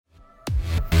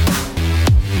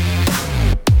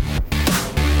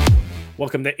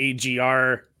Welcome to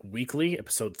AGR Weekly,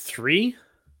 episode 3.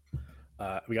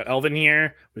 We got Elvin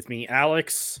here with me,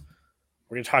 Alex.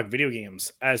 We're going to talk video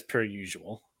games as per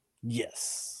usual.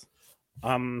 Yes.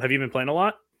 Have you been playing a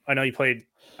lot? I know you played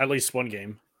at least one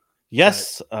game.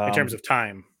 Yes. In terms of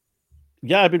time.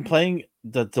 Yeah, I've been playing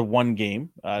the one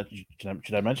game.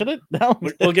 Should I mention it now?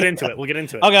 We'll get into it.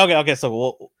 Okay. So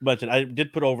we'll mention. I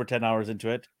did put over 10 hours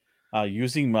into it,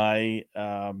 using my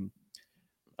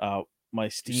my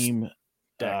Steam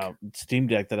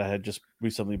Deck that I had just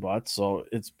recently bought. So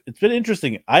it's been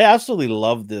interesting. I absolutely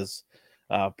love this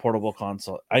portable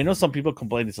console. I know some people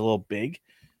complain it's a little big,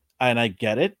 and I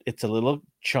get it. It's a little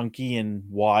chunky and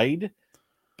wide,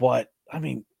 but I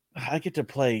mean, I get to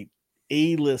play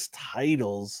A-list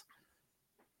titles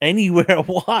anywhere I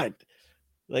want.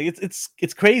 Like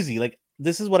it's crazy. Like,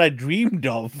 this is what I dreamed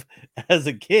of as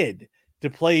a kid, to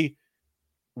play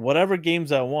whatever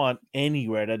games I want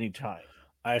anywhere at any time.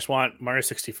 I just want Mario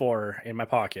 64 in my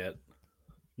pocket.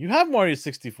 You have Mario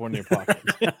 64 in your pocket.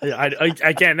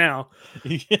 I can't now.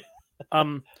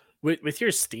 With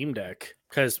your Steam Deck,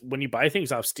 because when you buy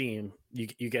things off Steam, you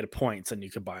get points, and you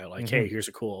can buy like, hey, here's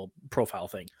a cool profile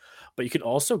thing. But you can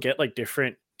also get like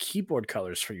different keyboard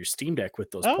colors for your Steam Deck with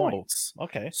those points.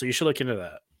 Okay. So you should look into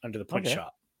that under the point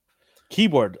shop.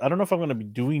 Keyboard. I don't know if I'm going to be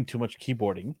doing too much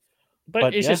keyboarding,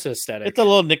 but it's just aesthetic. It's a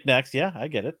little knickknacks. Yeah, I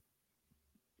get it.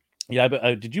 Yeah,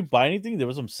 but did you buy anything? There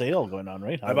was some sale going on,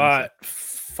 right? I bought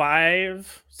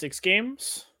 5-6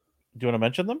 games. Do you want to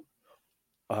mention them?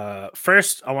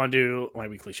 First, I want to do my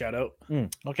weekly shout out.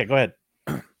 Okay, go ahead.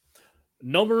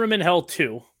 No More Room in Hell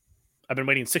 2. I've been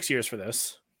waiting 6 years for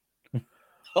this.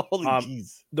 Holy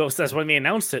jeez. That's when they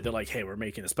announced it. They're like, hey, we're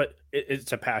making this. But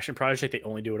it's a passion project. They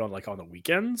only do it on the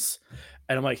weekends.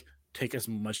 And I'm like, take as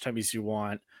much time as you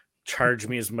want. Charge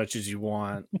me as much as you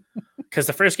want. Because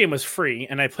the first game was free,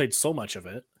 and I played so much of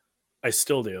it. I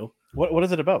still do. What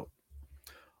is it about?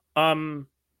 All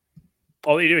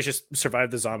you do is just survive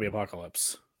the zombie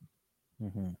apocalypse.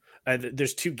 And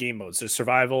there's 2 game modes. There's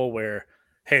survival, where,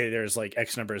 hey, there's like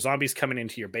X number of zombies coming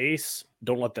into your base.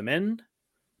 Don't let them in.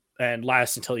 And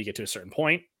last until you get to a certain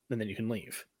point, and then you can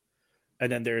leave.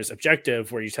 And then there's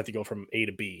objective, where you just have to go from A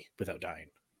to B without dying.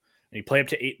 And you play up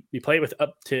to 8. You play with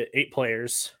up to 8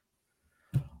 players.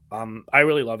 I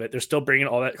really love it. They're still bringing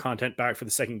all that content back for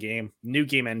the second game. New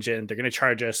game engine. They're going to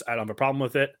charge us. I don't have a problem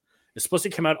with it. It's supposed to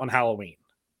come out on Halloween.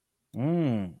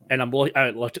 And I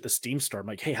looked at the Steam store. I'm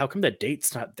like, hey, how come the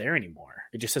date's not there anymore?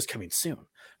 It just says coming soon. And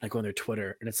I go on their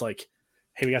Twitter, and it's like,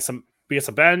 hey, we got some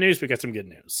bad news. We got some good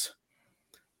news.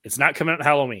 It's not coming out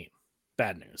Halloween.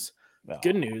 Bad news.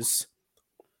 Good news.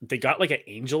 They got like an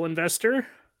angel investor.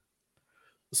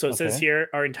 So it says here,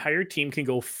 our entire team can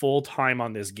go full time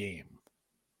on this game.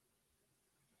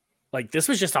 Like, this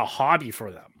was just a hobby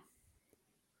for them.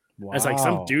 Wow. It's like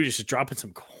some dude just dropping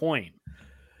some coin.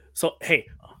 So, hey,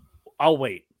 I'll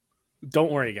wait.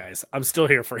 Don't worry, guys. I'm still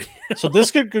here for you. So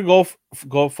this could go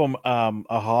from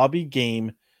a hobby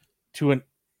game to a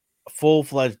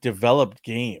full-fledged developed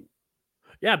game.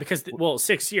 Yeah, because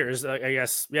 6 years, I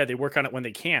guess. Yeah, they work on it when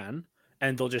they can,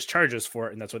 and they'll just charge us for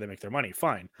it, and that's where they make their money.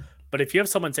 Fine. But if you have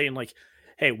someone saying like,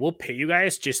 hey, we'll pay you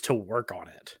guys just to work on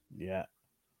it. Yeah.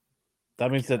 That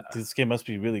means that this game must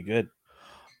be really good.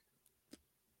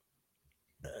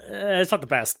 It's not the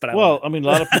best, but I mean, a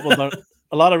lot of people don't.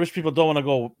 A lot of rich people don't want to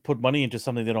go put money into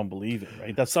something they don't believe in,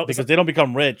 right? That's because they don't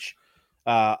become rich.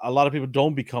 A lot of people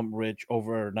don't become rich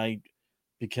overnight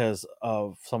because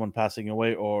of someone passing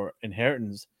away or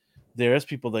inheritance. There is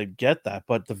people that get that,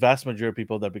 but the vast majority of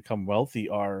people that become wealthy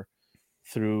are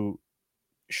through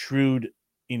shrewd,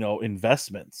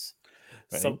 investments.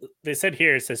 Right? So they said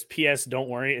here, it says, P.S. Don't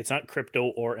worry, it's not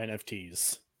crypto or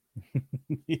NFTs.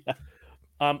 Yeah.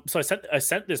 So I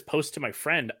sent this post to my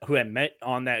friend who I met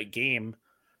on that game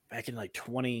back in like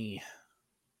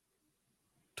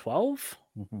 2012.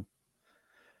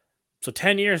 So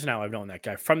 10 years now I've known that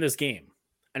guy from this game.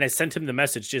 And I sent him the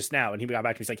message just now, and he got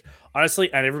back to me. He's like,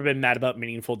 honestly, I've never been mad about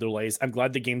meaningful delays. I'm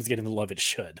glad the game's getting the love it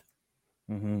should.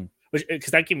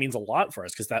 Because that game means a lot for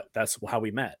us, because that's how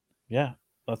we met. Yeah,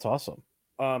 that's awesome.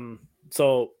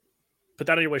 So put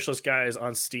that on your wish list, guys,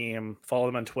 on Steam. Follow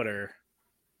them on Twitter.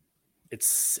 It's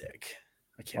sick.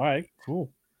 I can't. All right,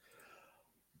 cool.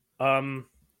 But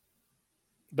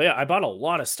yeah, I bought a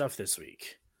lot of stuff this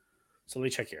week. So let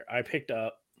me check here. I picked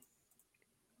up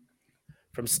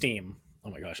from Steam.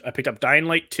 Oh my gosh. I picked up Dying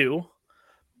Light 2,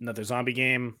 another zombie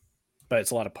game, but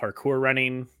it's a lot of parkour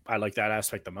running. I like that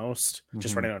aspect the most.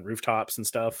 Just running on rooftops and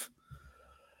stuff.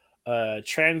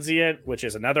 Transient, which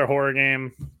is another horror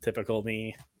game. Typical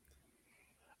me.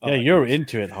 Yeah, you're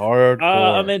into it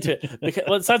hardcore. I'm into it because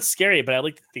it's not scary, but I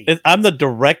like the theme. I'm the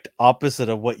direct opposite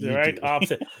of what you do.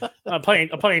 Opposite. I'm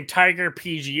playing Tiger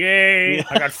PGA. Yeah.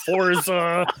 I got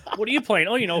Forza. What are you playing?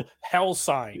 Oh, Hell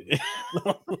Sign.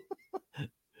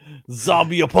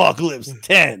 Zombie Apocalypse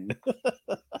 10.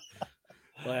 Well,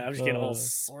 I'm just getting all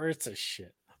sorts of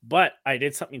shit. But I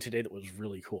did something today that was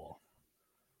really cool.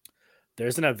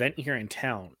 There's an event here in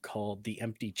town called the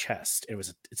Empty Chest.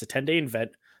 It's a 10-day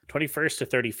event, 21st to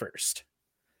 31st.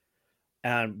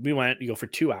 And we go for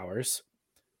 2 hours,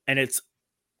 and it's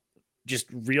just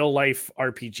real life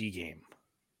RPG game.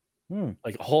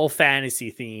 Like a whole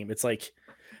fantasy theme. It's like,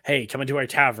 hey, come into our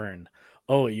tavern.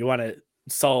 Oh, you want to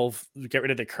get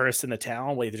rid of the curse in the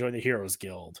town? Well, you join the Heroes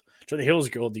Guild. Join the Heroes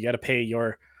Guild, you got to pay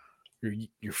your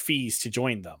fees to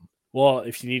join them. Well,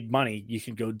 if you need money, you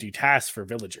can go do tasks for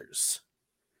villagers.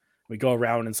 We go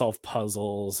around and solve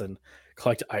puzzles and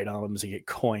collect items and get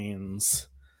coins.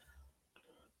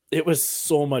 It was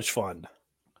so much fun.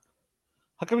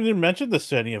 How come you didn't mention this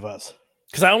to any of us?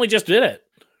 Because I only just did it.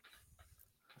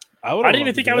 I didn't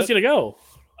even think I was going to go.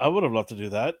 I would have loved to do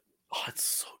that. Oh, it's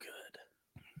so good.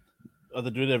 Oh, they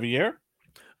do it every year?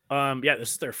 Yeah,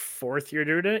 this is their 4th year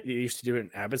doing it. They used to do it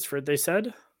in Abbotsford, they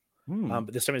said.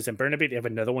 But this time it's in Burnaby. They have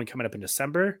another one coming up in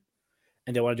December,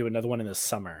 and they want to do another one in the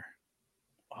summer.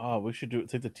 Oh, we should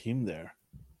take the team there.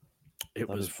 It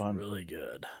was fun. Really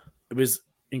good. It was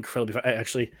incredibly fun.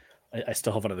 I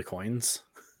still have one of the coins.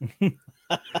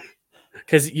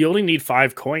 Because you only need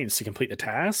 5 coins to complete the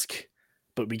task,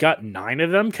 but we got 9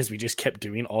 of them because we just kept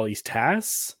doing all these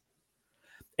tasks.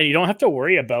 And you don't have to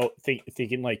worry about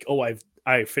thinking like, oh,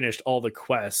 I finished all the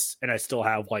quests and I still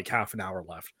have like half an hour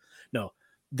left. No,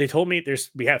 they told me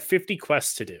we have 50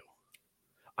 quests to do.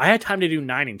 I had time to do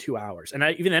 9 in 2 hours, and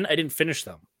even then I didn't finish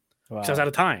them because I was out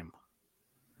of time.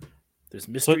 There's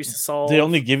mysteries to solve. They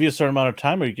only give you a certain amount of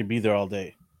time, or you can be there all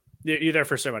day. You're there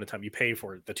for a certain amount of time. You pay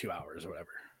for the 2 hours or whatever.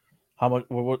 How much?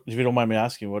 What, if you don't mind me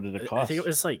asking, what did it cost? I think it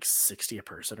was like 60 a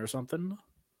person or something.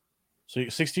 So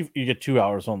 60, you get 2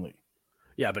 hours only.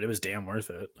 Yeah, but it was damn worth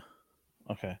it.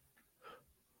 Okay.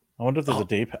 I wonder if there's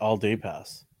a all day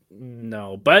pass.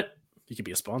 No, but you could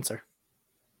be a sponsor.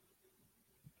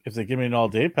 If they give me an all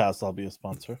day pass, I'll be a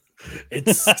sponsor.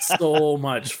 It's so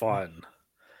much fun.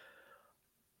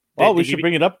 Well, we should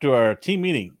bring it up to our team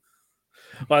meeting.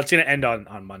 Well, it's going to end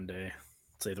on Monday.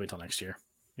 So you have to wait till next year.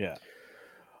 Yeah.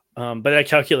 But I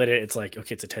calculated it's like,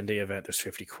 okay, it's a 10-day event. There's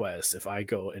 50 quests. If I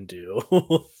go and do...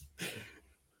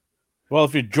 Well,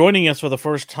 if you're joining us for the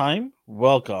first time,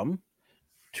 welcome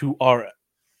to our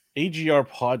AGR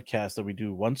podcast that we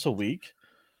do once a week.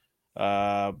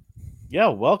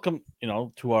 Welcome,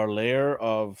 to our layer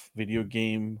of video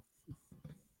game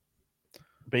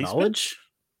basement.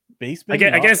 Basement.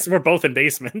 I guess we're both in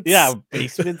basements. Yeah,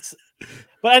 basements.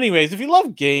 But anyways, if you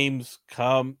love games,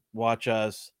 come watch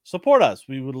us, support us.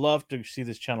 We would love to see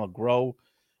this channel grow.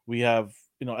 We have,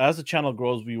 as the channel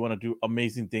grows, we want to do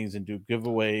amazing things and do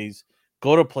giveaways,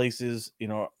 go to places,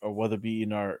 or whether it be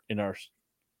in our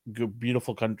good,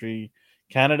 beautiful country,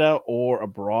 Canada, or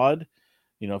abroad.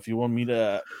 If you want me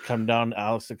to come down,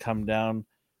 Alex to come down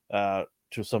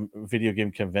to some video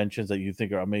game conventions that you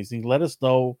think are amazing, let us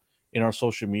know in our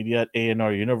social media at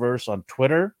ANR Universe on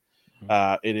Twitter.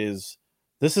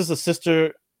 This is a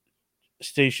sister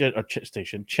station or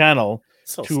channel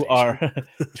to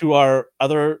our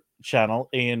other channel,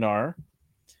 ANR.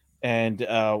 And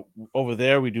over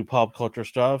there, we do pop culture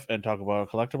stuff and talk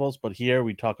about collectibles. But here,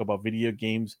 we talk about video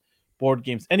games, board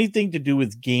games, anything to do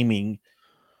with gaming.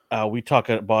 We talk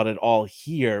about it all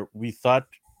here. We thought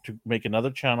to make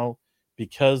another channel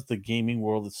because the gaming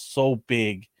world is so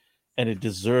big and it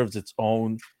deserves its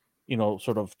own,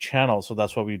 sort of channel. So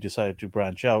that's why we decided to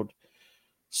branch out.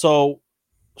 So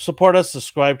support us,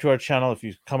 subscribe to our channel. If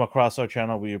you come across our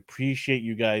channel, we appreciate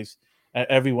you guys,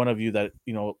 every one of you that,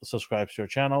 subscribes to our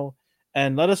channel,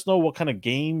 and let us know what kind of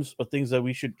games or things that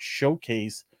we should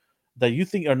showcase that you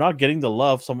think are not getting the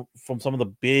love from some of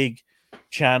the big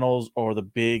channels or the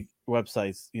big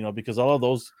websites, because all of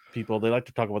those people, they like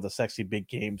to talk about the sexy big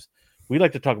games. We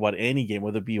like to talk about any game,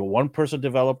 whether it be a 1-person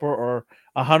developer or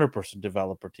a 100-person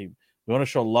developer team. We want to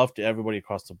show love to everybody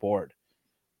across the board.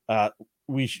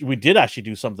 We did actually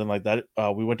do something like that.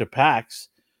 We went to PAX,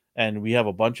 and we have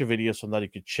a bunch of videos from that. You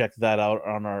could check that out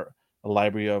on our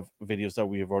library of videos that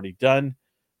we have already done.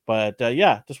 But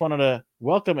just wanted to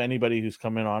welcome anybody who's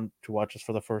coming on to watch us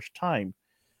for the first time.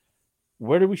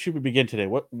 Where should we begin today?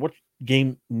 What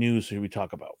game news should we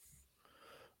talk about?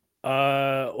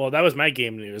 Well, that was my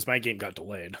game news. My game got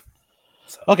delayed.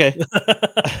 So. Okay.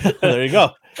 There you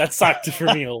go. That sucked for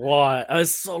me a lot. I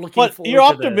was so looking forward to You're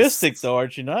optimistic, though,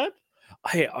 aren't you not?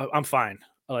 I'm fine.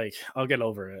 Like, I'll get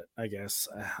over it, I guess.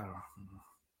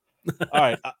 All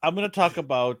right, I'm going to talk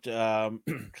about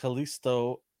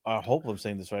Callisto. I hope I'm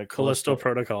saying this right. Callisto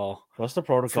Protocol. Callisto From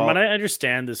Protocol. what I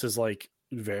understand, this is like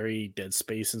very Dead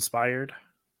Space inspired.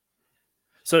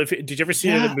 So, did you ever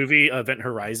see the movie Event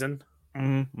Horizon?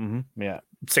 Yeah.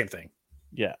 Same thing.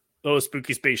 Yeah. Oh,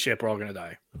 spooky spaceship, we're all gonna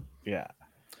die. Yeah.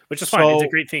 Which is fine. It's a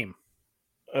great theme.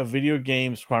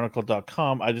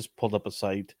 Videogameschronicle.com. I just pulled up a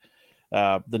site.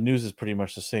 The news is pretty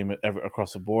much the same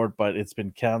across the board, but it's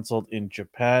been canceled in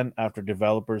Japan after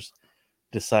developers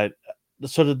decide.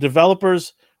 So the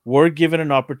developers were given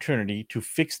an opportunity to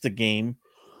fix the game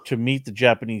to meet the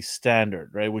Japanese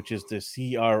standard, right, which is the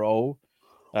CRO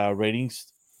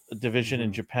ratings division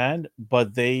in Japan,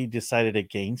 but they decided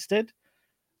against it,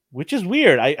 which is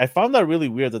weird. I found that really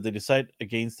weird that they decide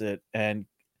against it and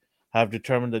have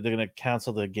determined that they're going to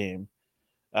cancel the game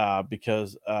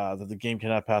because that the game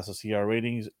cannot pass the CR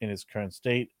ratings in its current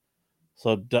state.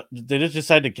 So they just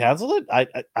decided to cancel it. I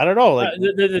don't know. Like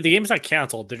the game's not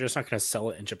canceled. They're just not going to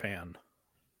sell it in Japan.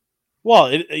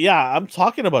 Well, yeah, I'm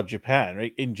talking about Japan,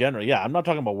 right? In general, yeah, I'm not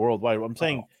talking about worldwide. I'm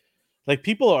saying, like,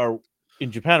 people are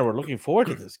in Japan who are looking forward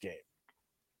to this game.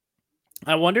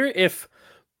 I wonder if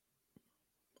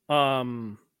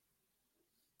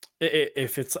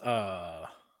it's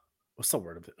what's the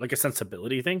word of it? Like a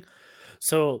sensibility thing.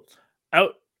 So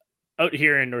out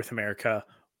here in North America,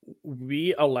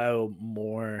 we allow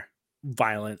more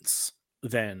violence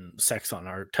than sex on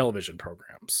our television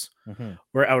programs.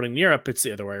 Where out in Europe, it's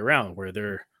the other way around, where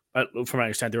they're, from my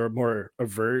understanding, they were more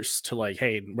averse to like,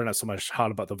 hey, we're not so much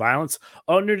hot about the violence.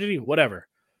 Oh, nudity, whatever.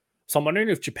 So I'm wondering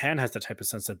if Japan has that type of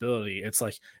sensibility. It's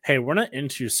like, hey, we're not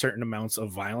into certain amounts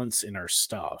of violence in our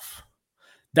stuff.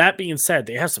 That being said,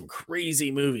 they have some crazy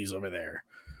movies over there.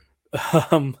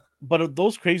 But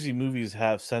those crazy movies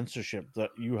have censorship that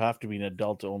you have to be an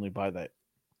adult to only buy that.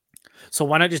 So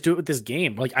why not just do it with this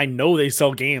game? Like, I know they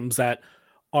sell games that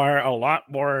are a lot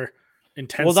more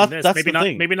intense than this.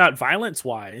 Maybe not violence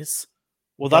wise.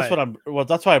 Well,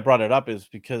 that's why I brought it up, is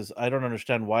because I don't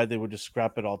understand why they would just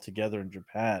scrap it all together in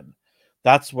Japan.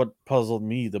 That's what puzzled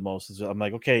me the most. Is I'm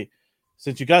like, okay,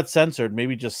 since you got censored,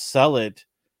 maybe just sell it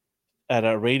at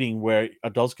a rating where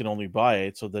adults can only buy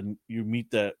it, so then you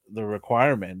meet the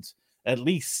requirements. At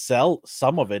least sell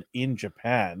some of it in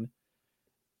Japan.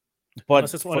 But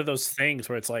unless it's one of those things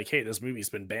where it's like, hey, this movie's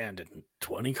been banned in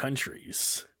 20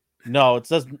 countries. No, it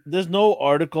says there's no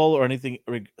article or anything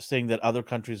saying that other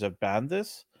countries have banned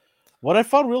this. What I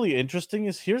found really interesting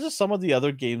is here's some of the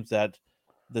other games that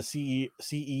the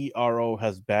CERO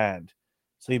has banned.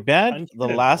 So they banned The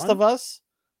Last of Us,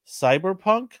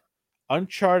 Cyberpunk,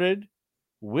 Uncharted,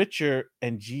 Witcher,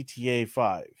 and GTA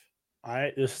 5.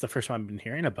 This is the first time I've been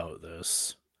hearing about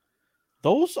this.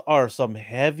 Those are some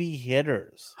heavy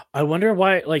hitters. I wonder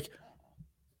why. Like,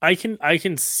 I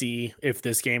can see if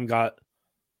this game got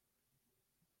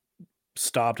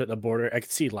stopped at the border. I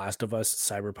could see Last of Us,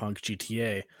 Cyberpunk,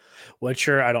 GTA.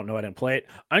 Witcher, I don't know. I didn't play it.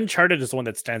 Uncharted is the one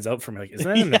that stands out for me. Like, isn't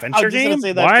that an adventure game?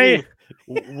 Why?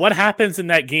 What happens in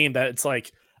that game that it's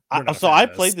like? I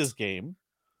played this game.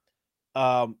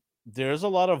 There's a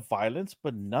lot of violence,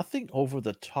 but nothing over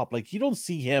the top. Like, you don't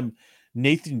see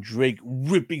Nathan Drake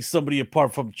ripping somebody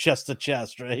apart from chest to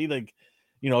chest, right? Like,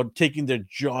 taking their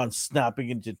jaw and snapping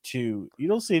into two. You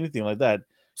don't see anything like that.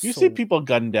 You see people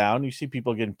gunned down. You see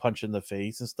people getting punched in the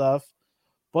face and stuff.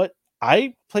 But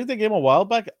I played the game a while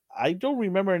back. I don't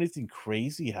remember anything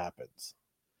crazy happens.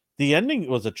 The ending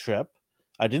was a trip.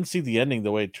 I didn't see the ending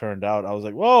the way it turned out. I was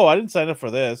like, whoa, I didn't sign up for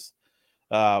this.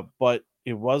 But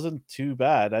it wasn't too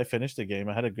bad. I finished the game.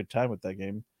 I had a good time with that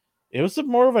game. It was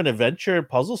more of an adventure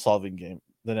puzzle-solving game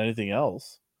than anything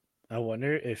else. I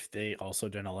wonder if they also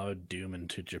didn't allow Doom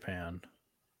into Japan.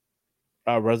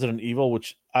 Resident Evil,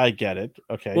 which I get it.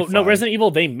 Okay. Well, no, Resident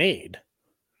Evil they made.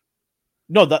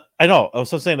 No, that I know. I was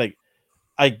just saying, like,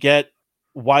 I get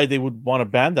why they would want to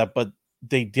ban that, but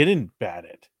they didn't ban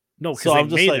it. No, because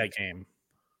they made that game.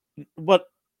 But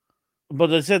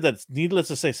they said that, needless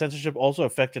to say, censorship also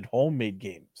affected homemade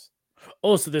games.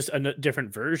 Oh, so there's a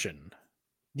different version.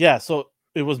 Yeah, so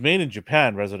it was made in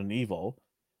Japan, Resident Evil,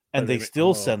 and they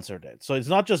still censored it. So it's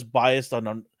not just biased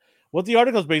on what the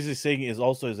article is basically saying is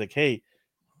like, hey,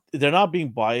 they're not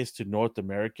being biased to North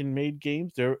American made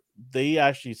games. They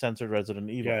actually censored Resident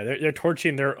Evil. Yeah, they're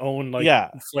torching their own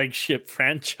flagship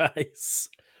franchise.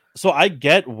 So I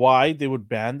get why they would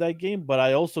ban that game, but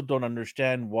I also don't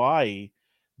understand why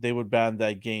they would ban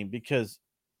that game, because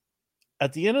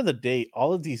at the end of the day,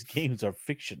 all of these games are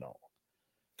fictional,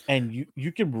 and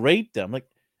you can rate them. Like,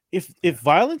 if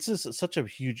violence is such a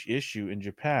huge issue in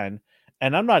Japan,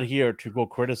 and I'm not here to go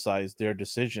criticize their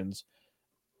decisions,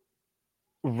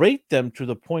 rate them to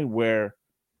the point where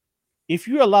if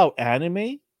you allow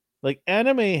anime, like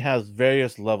anime has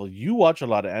various levels. You watch a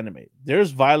lot of anime.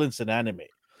 There's violence in anime.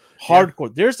 Hardcore.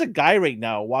 Yeah. There's a guy right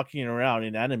now walking around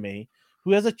in anime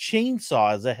who has a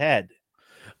chainsaw as a head.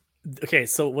 Okay,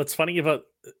 so what's funny about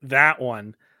that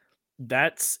one,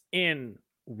 that's in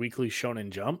Weekly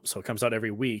Shonen Jump, so it comes out every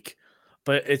week,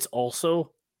 but it's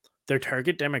also their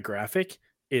target demographic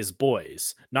is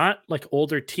boys, not like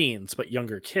older teens, but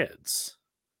younger kids.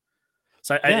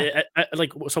 So I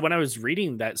like, so when I was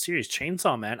reading that series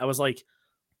Chainsaw Man, I was like,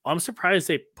 I'm surprised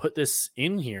they put this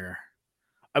in here.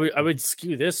 I would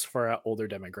skew this for an older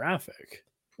demographic.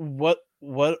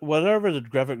 Whatever the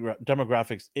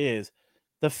demographics is,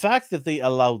 the fact that they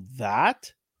allow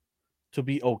that to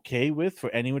be okay with for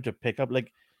anyone to pick up,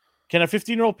 like, can a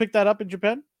 15-year-old pick that up in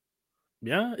Japan?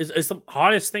 Yeah, it's the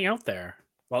hottest thing out there.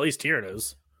 Well, at least here it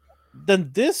is. Then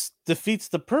this defeats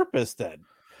the purpose. Then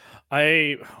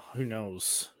who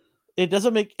knows? It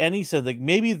doesn't make any sense. Like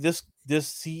maybe this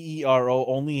CERO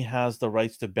only has the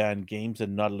rights to ban games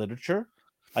and not literature.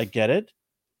 I get it,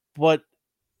 but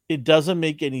it doesn't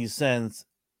make any sense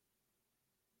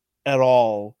at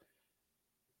all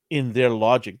in their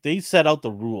logic. They set out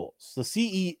the rules. The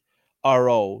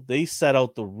CERO, they set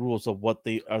out the rules of what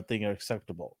they are thinking are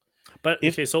acceptable. But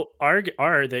okay, so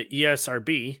AGR, the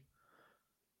ESRB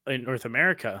in North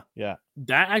America, yeah,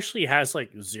 that actually has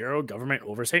like zero government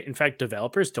oversight. In fact,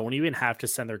 developers don't even have to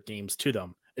send their games to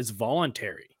them. It's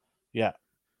voluntary. Yeah.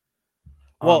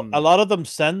 Well, a lot of them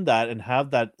send that and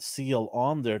have that seal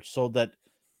on there so that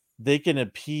they can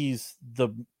appease the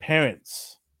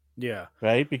parents. Yeah.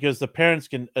 Right? Because the parents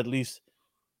can at least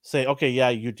say, okay, yeah,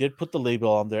 you did put the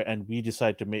label on there and we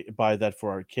decide to buy that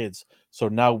for our kids. So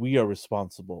now we are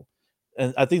responsible.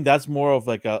 And I think that's more of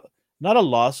like not a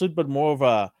lawsuit, but more of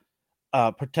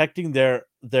a protecting their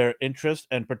interest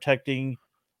and protecting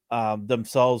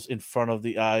themselves in front of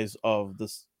the eyes of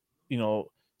this,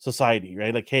 society,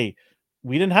 right? Like, hey,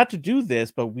 we didn't have to do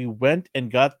this, but we went and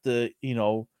got the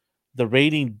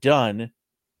rating done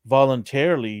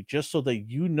voluntarily just so that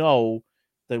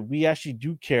that we actually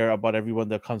do care about everyone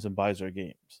that comes and buys our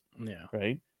games. Yeah.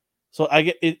 Right. So I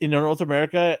get in North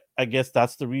America, I guess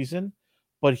that's the reason.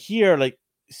 But here, like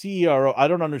CERO, I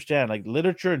don't understand. Like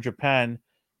literature in Japan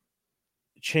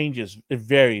changes, it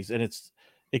varies, and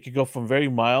it could go from very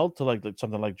mild to like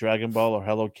something like Dragon Ball or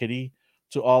Hello Kitty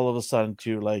to all of a sudden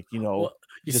to like well,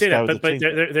 you say that, but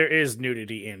there is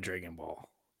nudity in Dragon Ball,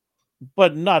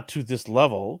 but not to this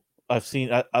level. I've seen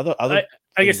other.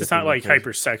 I guess it's not like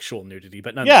hypersexual nudity,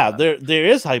 but yeah, there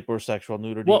is hypersexual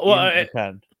nudity in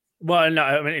Japan. Well, no,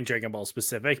 I mean in Dragon Ball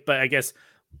specific, but I guess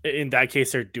in that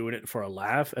case they're doing it for a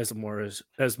laugh as more than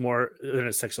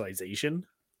a sexualization.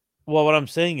 Well, what I'm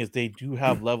saying is they do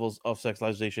have levels of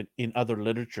sexualization in other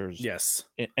literatures. Yes,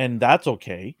 and that's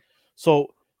okay.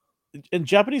 So, and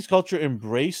Japanese culture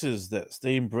embraces this.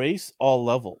 They embrace all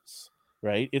levels,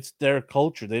 right? It's their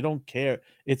culture. They don't care.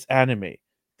 It's anime.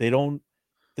 They don't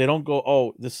go,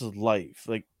 oh, this is life.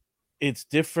 Like it's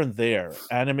different there.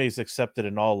 Anime is accepted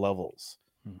in all levels,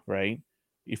 right?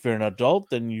 If you're an adult,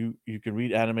 then you can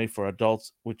read anime for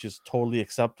adults, which is totally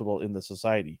acceptable in the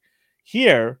society.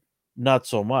 Here, not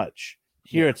so much.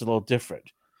 Here, it's a little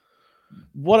different.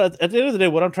 What at the end of the day,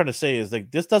 what I'm trying to say is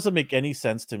like this doesn't make any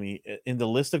sense to me in the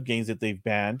list of games that they've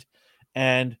banned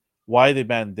and why they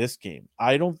banned this game.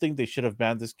 I don't think they should have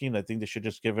banned this game. I think they should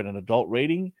just give it an adult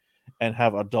rating and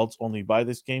have adults only buy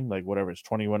this game, like whatever it's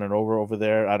 21 and over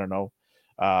there. I don't know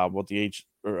what the age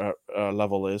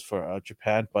level is for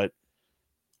Japan, but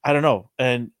I don't know.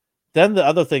 And then the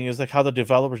other thing is like how the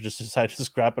developers just decided to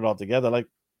scrap it all together. Like,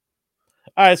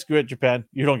 all right, screw it, Japan.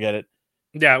 You don't get it.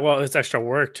 Yeah, well, it's extra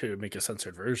work to make a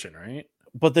censored version, right?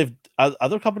 But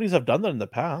other companies have done that in the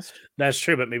past. That's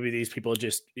true, but maybe these people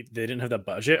they didn't have the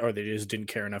budget, or they just didn't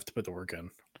care enough to put the work in.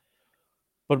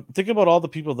 But think about all the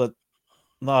people that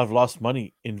now have lost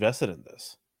money invested in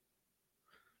this,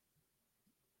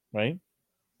 right?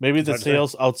 Maybe the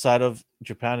sales outside of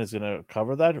Japan is going to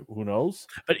cover that. Who knows?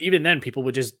 But even then, people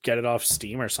would just get it off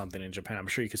Steam or something in Japan. I'm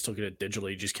sure you could still get it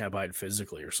digitally. You just can't buy it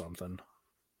physically or something.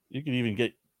 You can even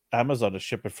get Amazon to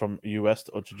ship it from US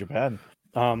to Japan.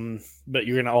 But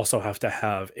you're gonna also have to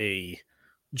have a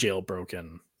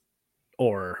jailbroken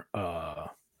or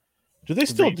do they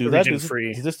still do that? Is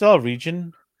they still have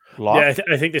region lock? Yeah,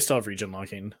 I think they still have region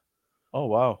locking. Oh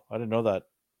wow, I didn't know that.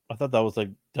 I thought that was like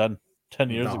done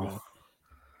 10 years ago.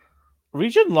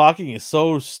 Region locking is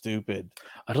so stupid.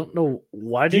 I don't know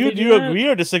why. Do you agree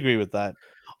or disagree with that?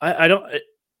 I don't.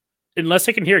 Unless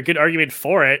I can hear a good argument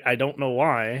for it, I don't know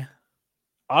why.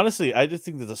 honestly, I just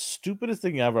think that's the stupidest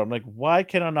thing ever. I'm like, why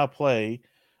can I not play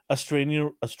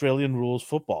Australian rules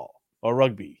football or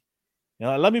rugby?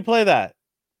 Let me play that,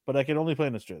 but I can only play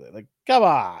in Australia. Like, come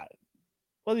on,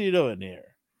 what are you doing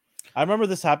here? I remember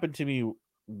this happened to me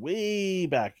way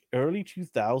back, early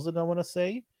 2000, I want to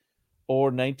say,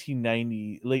 or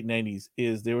 1990, late 90s.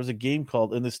 Is there was a game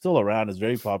called, and it's still around, it's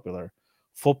very popular,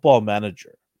 Football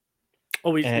Manager.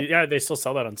 Oh, And yeah, they still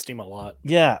sell that on Steam a lot.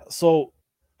 yeah, so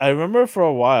I remember for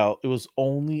a while it was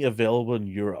only available in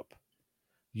Europe.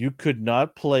 You could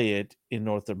not play it in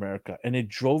North America, and it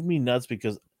drove me nuts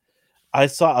because I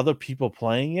saw other people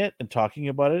playing it and talking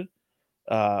about it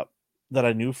uh, that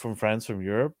I knew from friends from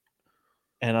Europe,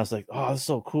 and I was like, "Oh, that's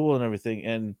so cool" and everything.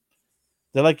 And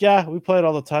they're like, "Yeah, we play it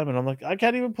all the time," and I'm like, "I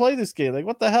can't even play this game. Like,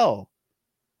 what the hell?"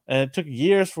 And it took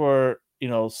years for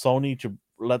Sony to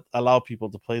allow people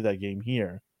to play that game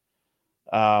here.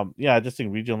 Yeah, I just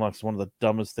think region lock is one of the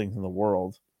dumbest things in the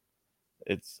world.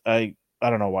 I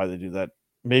don't know why they do that.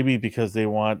 Maybe because they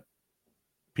want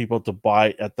people to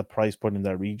buy at the price point in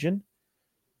that region.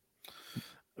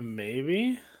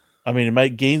 Maybe. I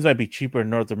mean, games might be cheaper in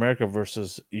North America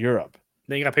versus Europe.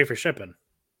 Then you got to pay for shipping.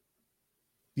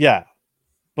 Yeah,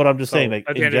 but I'm just saying, like,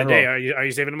 at the in end general, of the day, are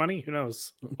you saving money? Who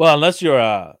knows? Well, unless you're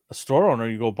a store owner,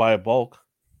 you go buy a bulk.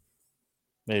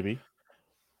 Maybe.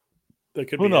 That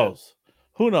could Who be knows?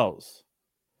 Who knows?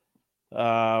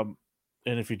 And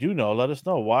if you do know, let us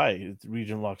know why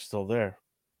region lock's still there.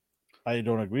 I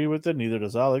don't agree with it, neither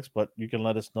does Alex, but you can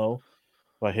let us know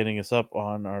by hitting us up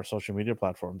on our social media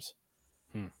platforms.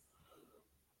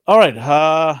 All right.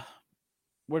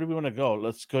 Where do we want to go?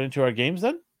 Let's go into our games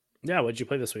then. Yeah, what'd you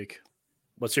play this week?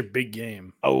 What's your big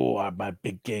game? Oh, my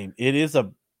big game. It is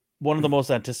one of the most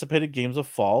anticipated games of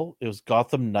fall. It was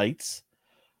Gotham Knights.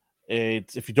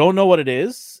 It's, if you don't know what it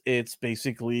is, it's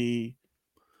basically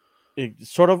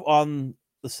sort of on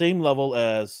the same level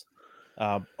as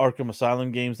Arkham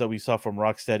Asylum games that we saw from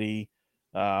Rocksteady.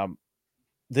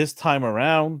 This time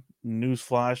around,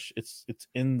 newsflash, it's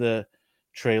in the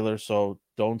trailer, so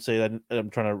don't say that I'm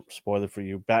trying to spoil it for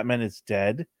you. Batman is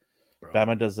dead. Bro.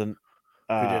 Batman doesn't.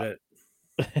 Who did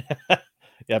it?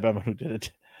 Yeah, Batman Who Did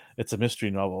It. It's a mystery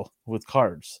novel with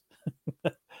cards.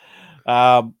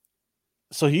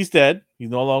 So he's dead. He's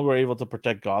no longer able to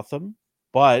protect Gotham,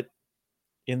 but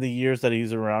in the years that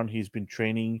he's around, he's been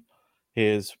training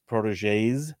his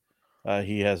proteges.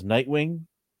 He has Nightwing,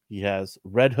 he has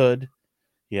Red Hood,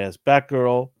 he has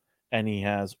Batgirl, and he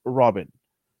has Robin.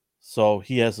 So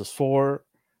he has his 4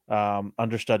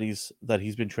 understudies that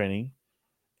he's been training,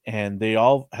 and they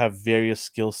all have various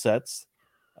skill sets,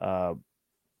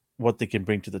 what they can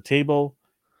bring to the table.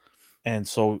 And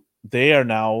so they are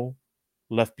now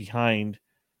left behind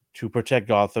to protect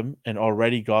Gotham, and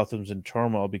already Gotham's in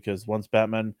turmoil because once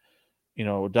Batman,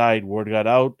 died, word got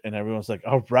out, and everyone's like,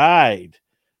 "All right,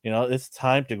 it's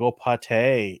time to go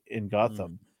pate in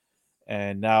Gotham."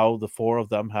 And now the 4 of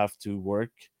them have to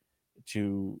work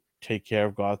to take care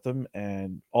of Gotham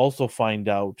and also find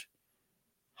out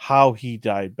how he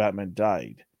died, Batman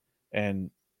died, and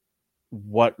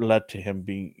what led to him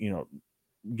being,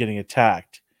 getting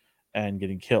attacked and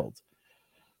getting killed.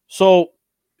 So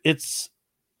it's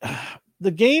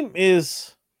the game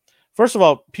is, first of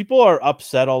all, people are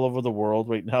upset all over the world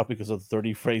right now because of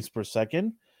 30 frames per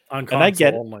second. On console, and I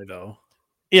get it. Only though.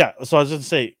 Yeah, so I was going to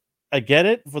say, I get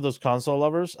it for those console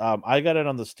lovers. I got it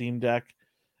on the Steam Deck,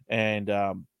 and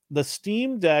the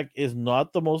Steam Deck is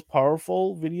not the most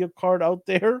powerful video card out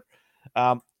there.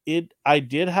 I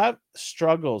did have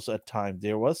struggles at times.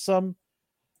 There was some.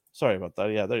 Sorry about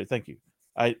that. Yeah, thank you.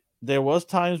 There was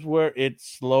times where it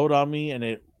slowed on me and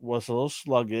it was a little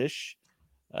sluggish.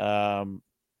 The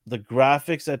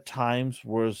graphics at times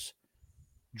was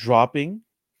dropping,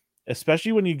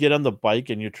 especially when you get on the bike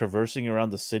and you're traversing around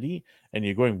the city and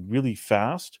you're going really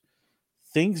fast.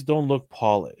 Things don't look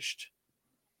polished,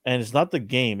 and it's not the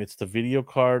game; it's the video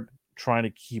card trying to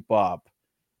keep up.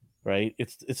 Right?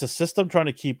 It's a system trying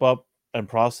to keep up and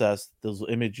process those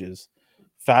images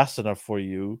fast enough for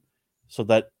you so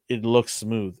that it looks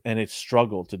smooth, and it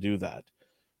struggled to do that.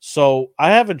 So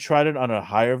I haven't tried it on a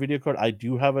higher video card. I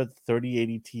do have a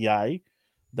 3080 Ti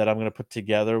that I'm going to put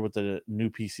together with the new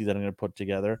PC that I'm going to put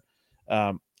together.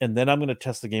 And then I'm going to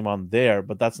test the game on there,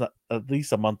 but that's not at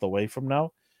least a month away from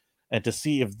now. And to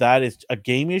see if that is a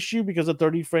game issue because of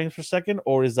 30 frames per second,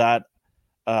 or is that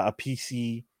a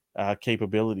PC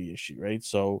capability issue, right?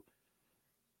 So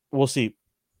we'll see.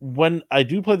 When I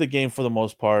do play the game, for the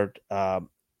most part,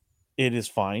 it is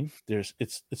fine.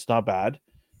 It's not bad.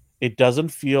 It doesn't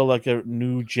feel like a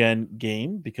new gen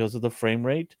game because of the frame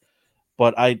rate,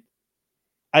 but I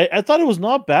thought it was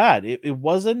not bad. It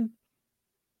wasn't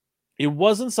it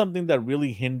wasn't something that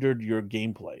really hindered your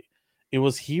gameplay. It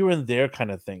was here and there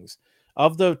kind of things.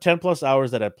 Of the 10 plus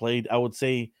hours that I played, I would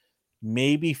say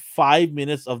maybe 5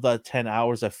 minutes of the 10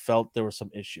 hours I felt there were some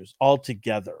issues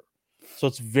altogether. So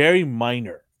it's very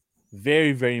minor,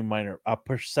 very, very minor. A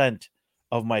percent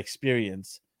of my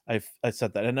experience, I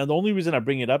said that. And the only reason I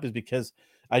bring it up is because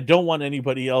I don't want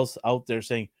anybody else out there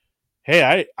saying,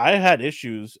 hey, I had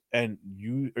issues and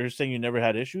you are saying you never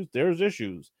had issues. There's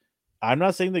issues. I'm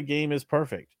not saying the game is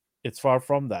perfect. It's far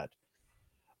from that.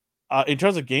 In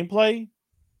terms of gameplay,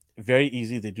 very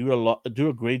easy. They do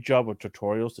a great job of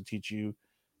tutorials to teach you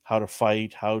how to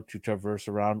fight, how to traverse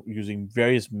around using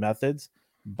various methods,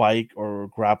 bike or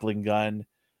grappling gun.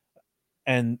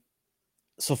 And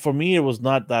so for me, it was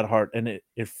not that hard, and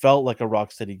it felt like a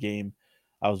Rocksteady game.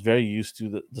 I was very used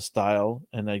to the style,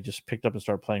 and I just picked up and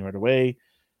started playing right away.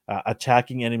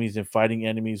 Attacking enemies and fighting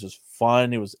enemies was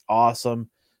fun. It was awesome,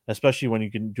 especially when you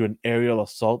can do an aerial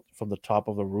assault from the top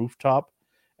of a rooftop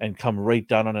and come right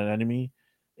down on an enemy.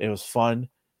 It was fun.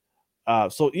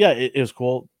 So yeah, it was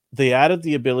cool. They added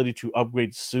the ability to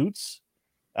upgrade suits,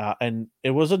 and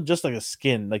it wasn't just like a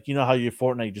skin. Like you know how you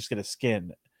Fortnite, you just get a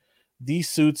skin. These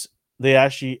suits, they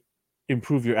actually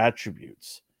improve your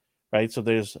attributes, right? So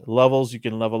there's levels you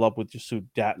can level up with your suit,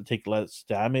 take less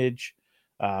damage,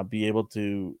 be able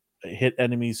to hit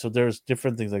enemies. So there's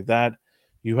different things like that.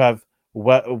 You have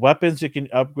weapons you can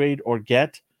upgrade or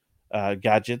get,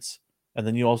 gadgets, and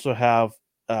then you also have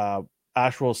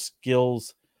actual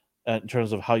skills in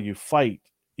terms of how you fight.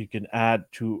 You can add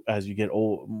to as you get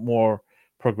more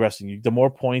progressing. The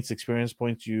more points, experience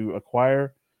points you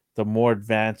acquire, the more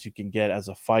advanced you can get as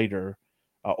a fighter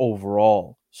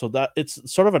overall. So that it's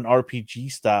sort of an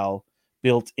RPG style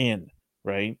built in,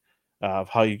 right? Of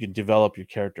how you can develop your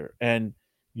character. And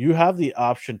you have the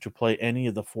option to play any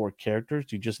of the 4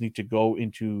 characters. You just need to go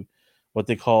into what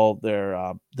they call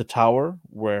their the tower,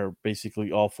 where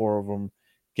basically all 4 of them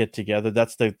get together.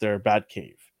 That's their bat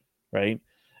cave, right?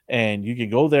 And you can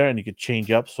go there and you can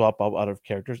change up, swap out of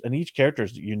characters, and each character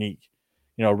is unique.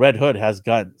 You know, Red Hood has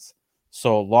guns,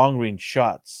 so long range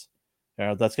shots,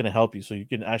 that's going to help you. So you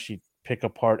can actually pick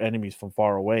apart enemies from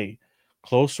far away.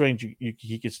 Close range,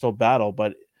 he can still battle,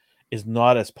 but is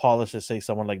not as polished as say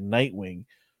someone like Nightwing,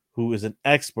 who is an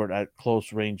expert at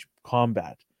close range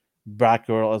combat.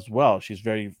 Batgirl as well. She's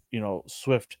very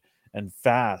swift and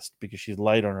fast because she's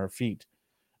light on her feet.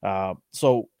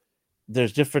 So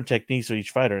there's different techniques for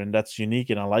each fighter, and that's unique,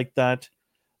 and I like that.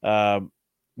 Um,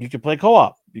 you can play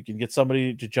co-op. You can get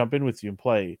somebody to jump in with you and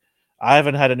play. I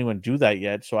haven't had anyone do that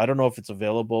yet, so I don't know if it's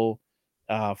available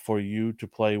for you to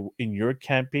play in your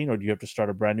campaign, or do you have to start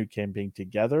a brand new campaign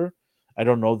together? I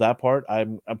don't know that part.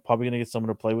 I'm probably going to get someone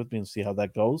to play with me and see how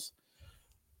that goes.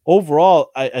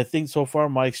 Overall, I think so far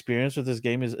my experience with this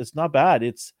game is it's not bad.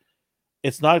 It's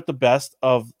not the best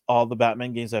of all the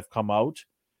Batman games that have come out.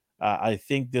 I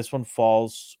think this one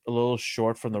falls a little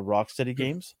short from the Rocksteady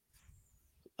games.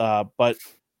 But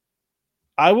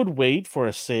I would wait for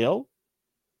a sale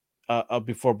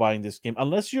before buying this game,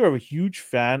 unless you're a huge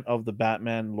fan of the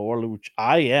Batman lore, which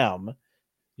I am.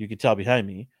 You can tell behind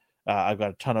me. I've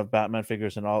got a ton of Batman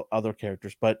figures and all other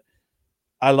characters, but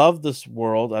I love this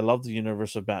world. I love the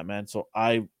universe of Batman, so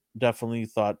I definitely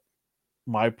thought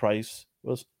my price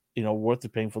was worth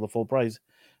it, paying for the full price.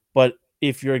 But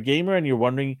if you're a gamer and you're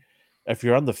wondering if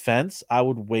you're on the fence, I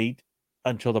would wait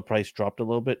until the price dropped a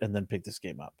little bit and then pick this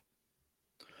game up.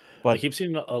 But I keep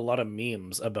seeing a lot of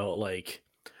memes about like,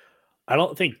 I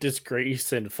don't think Dick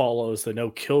Grayson follows the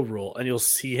no kill rule, and you'll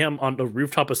see him on the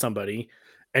rooftop of somebody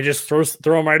and just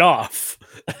throw him right off.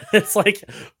 It's like,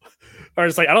 or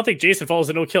it's like, I don't think Jason follows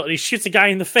the no kill, and he shoots a guy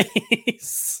in the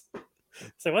face.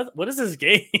 It's like, what is this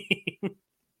game?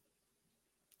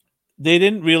 They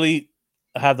didn't really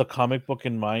have the comic book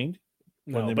in mind.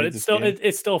 No, but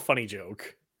it's still a funny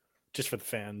joke, just for the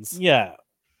fans. Yeah,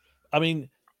 I mean,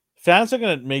 fans are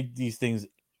gonna make these things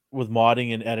with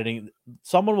modding and editing.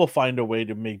 Someone will find a way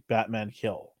to make Batman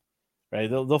kill, right?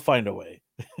 They'll find a way.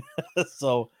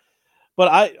 So,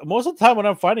 but most of the time when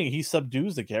I'm fighting, he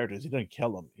subdues the characters. He doesn't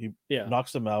kill them. He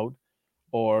knocks them out,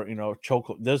 or choke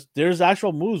them. There's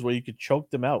actual moves where you could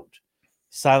choke them out,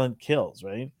 silent kills,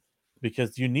 right?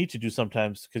 Because you need to do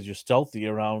sometimes because you're stealthy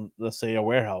around, let's say, a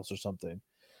warehouse or something.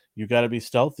 You got to be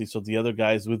stealthy so the other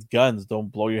guys with guns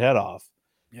don't blow your head off.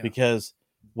 Yeah. Because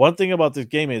one thing about this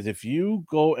game is if you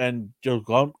go and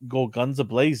go guns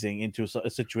a-blazing into a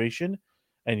situation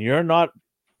and you're not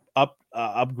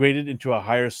upgraded into a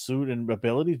higher suit and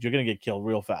abilities, you're going to get killed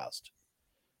real fast.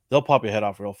 They'll pop your head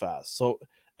off real fast. So,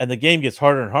 and the game gets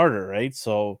harder and harder, right?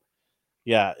 So,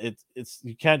 yeah, it's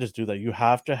you can't just do that. You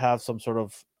have to have some sort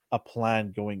of a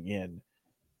plan going in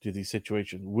to these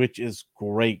situations, which is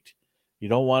great. You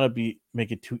don't want to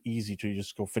make it too easy to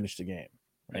just go finish the game,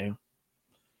 right?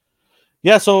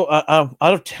 Yeah. So out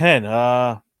of 10, do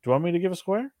you want me to give a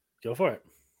score? Go for it.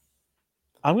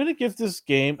 I'm going to give this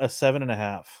game a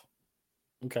 7.5.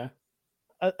 Okay.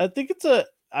 I think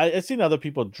I've seen other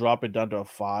people drop it down to a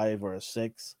 5 or a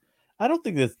 6. I don't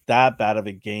think it's that bad of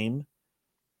a game,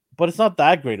 but it's not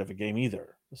that great of a game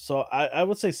either. So I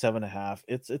would say 7.5.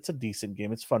 It's a decent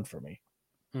game. It's fun for me.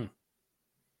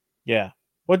 Yeah.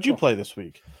 What'd you play this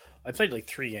week? I played like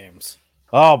 3 games.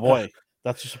 Oh boy,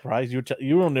 that's a surprise. You don't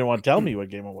even want to tell me what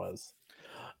game it was.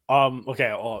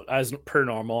 Okay. Well, as per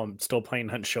normal, I'm still playing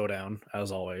Hunt Showdown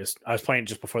as always. I was playing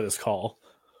just before this call.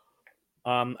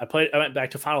 I went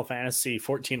back to Final Fantasy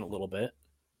 14 a little bit.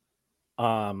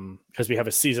 Because we have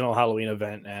a seasonal Halloween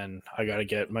event and I gotta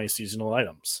get my seasonal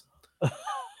items.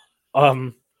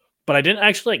 But I didn't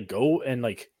actually go and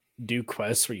do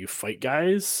quests where you fight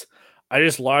guys. I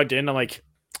just logged in. I'm like,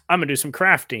 I'm gonna do some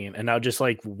crafting, and I'll just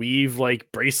weave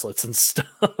bracelets and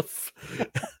stuff.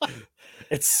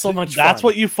 It's so much fun. That's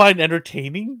what you find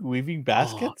entertaining? Weaving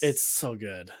baskets? Oh, it's so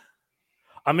good.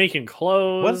 I'm making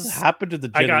clothes. What's happened to the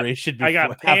generation I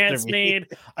got pants made.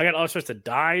 I got all sorts of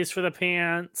dyes for the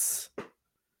pants.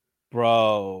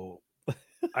 Bro.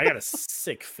 I got a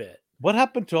sick fit. What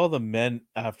happened to all the men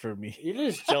after me? You're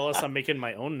just jealous I'm making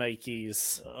my own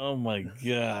Nikes. Oh my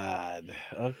god.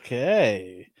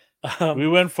 Okay. We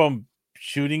went from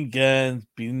shooting guns,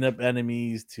 beating up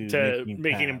enemies to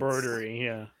making embroidery,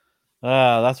 yeah.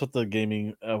 That's what the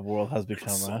gaming world has become.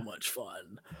 It's so much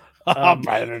fun.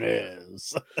 But it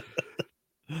is.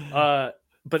 But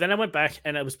then I went back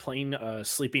and I was playing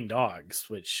Sleeping Dogs,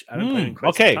 which I've been playing in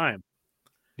quite some time.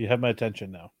 You have my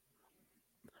attention now.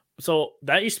 So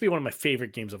that used to be one of my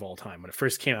favorite games of all time. When it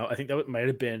first came out, I think that might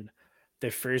have been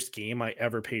the first game I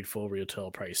ever paid full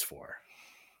retail price for.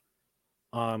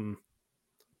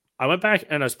 I went back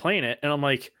and I was playing it, and I'm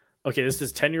like, okay, this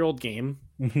is a 10-year-old game.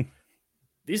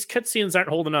 These cutscenes aren't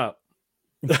holding up.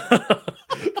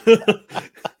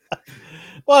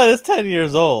 Well, it's 10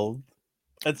 years old,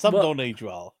 and some don't age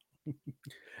well.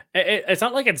 It's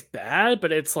not like it's bad,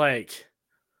 but it's like,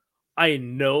 I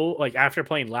know, after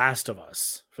playing Last of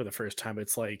Us for the first time,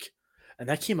 it's and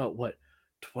that came out,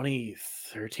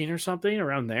 2013 or something,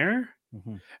 around there?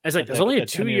 Mm-hmm. It's there's only a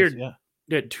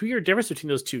 2-year difference between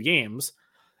those two games,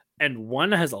 and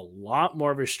one has a lot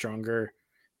more of a stronger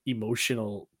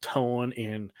emotional tone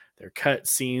in their cut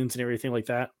scenes and everything like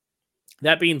that.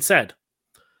 That being said,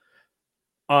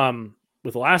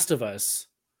 with Last of Us,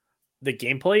 the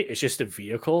gameplay is just a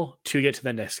vehicle to get to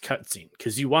the next cutscene,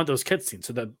 because you want those cutscenes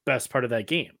are the best part of that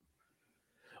game.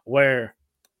 Where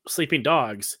Sleeping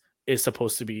Dogs is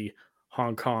supposed to be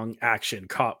Hong Kong action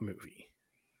cop movie.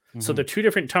 Mm-hmm. So they're two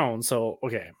different tones. So,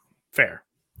 okay, fair.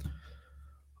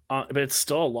 But it's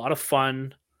still a lot of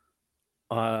fun.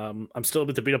 I'm still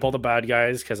able to beat up all the bad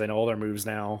guys because I know all their moves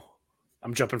now.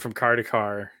 I'm jumping from car to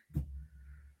car.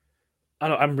 I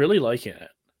don't know, I'm really liking it.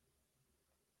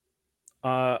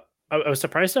 I was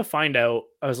surprised to find out.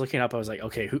 I was looking up. I was like,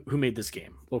 okay, who made this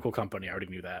game? Local company. I already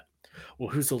knew that. Well,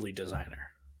 who's the lead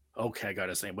designer? Okay, I got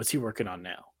his name. What's he working on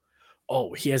now?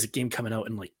 Oh, he has a game coming out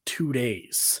in 2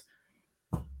 days.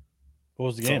 What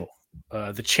was the game?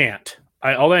 The Chant.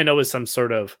 All I know is some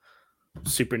sort of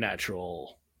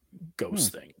supernatural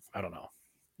ghost thing. I don't know.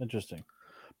 Interesting.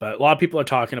 But a lot of people are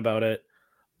talking about it.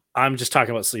 I'm just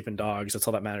talking about Sleeping Dogs. That's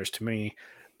all that matters to me.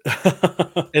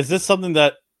 Is this something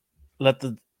that let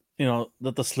the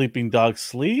sleeping dogs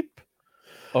sleep,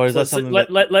 or is that something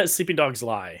let sleeping dogs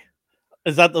lie?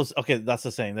 Is that those? Okay, that's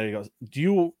the saying. There you go. Do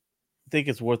you think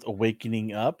it's worth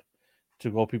awakening up to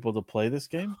go people to play this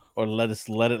game, or let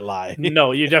it lie?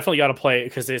 No, you definitely got to play it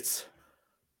because it's.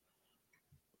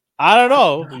 I don't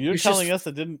know. You're telling us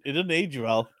it didn't age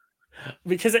well.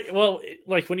 Because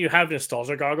when you have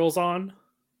nostalgia goggles on,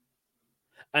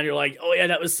 and you're like, oh yeah,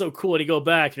 that was so cool, and you go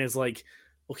back and it's like,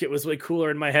 okay, it was way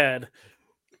cooler in my head.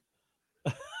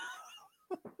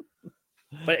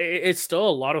 But it's still a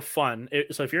lot of fun.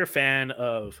 So if you're a fan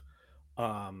of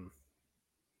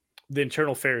the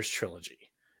Internal Affairs trilogy,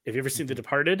 if you've ever seen The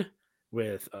Departed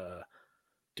with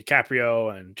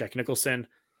DiCaprio and Jack Nicholson,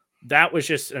 that was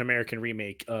just an American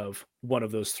remake of one of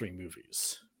those 3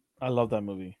 movies. I love that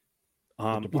movie.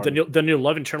 The new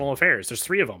Love Internal Affairs. There's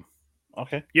 3 of them.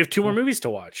 Okay. You have 2 more movies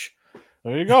to watch.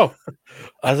 There you go.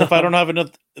 As if I don't have enough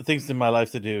things in my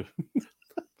life to do.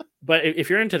 But if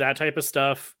you're into that type of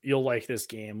stuff, you'll like this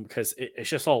game because it's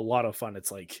just a lot of fun.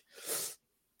 It's like,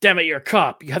 damn it, you're a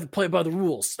cop. You have to play by the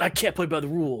rules. I can't play by the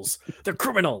rules. They're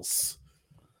criminals.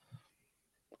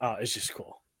 It's just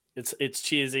cool. It's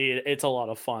cheesy. It's a lot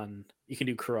of fun. You can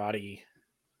do karate.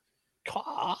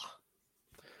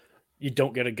 You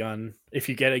don't get a gun. If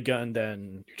you get a gun,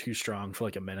 then you're too strong for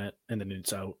like a minute, and then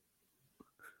it's out.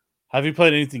 Have you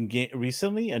played anything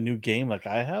recently? A new game like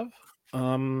I have?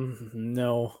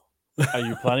 No. Are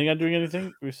you planning on doing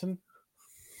anything recent?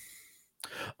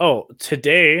 Oh,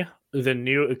 today the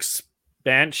new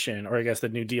expansion, or I guess the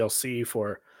new DLC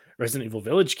for Resident Evil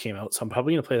Village came out, so I'm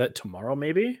probably gonna play that tomorrow,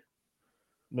 maybe.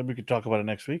 Maybe we could talk about it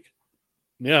next week.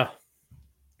 Yeah,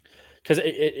 because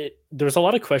there was a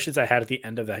lot of questions I had at the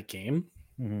end of that game.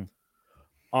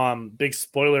 Big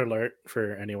spoiler alert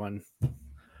for anyone.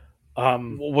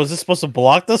 Was this supposed to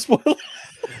block the spoiler?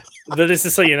 But this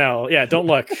is so you know. Yeah, don't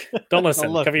look, don't listen,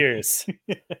 Don't look. cover your ears.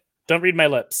 Don't read my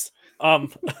lips.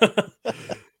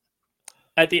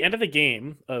 At the end of the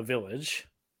game of Village,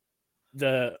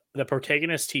 the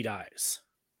protagonist he dies,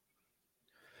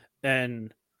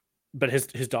 but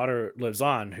his daughter lives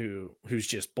on, who's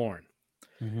just born,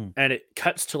 and it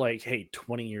cuts to like, hey,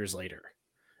 20 years later,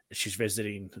 she's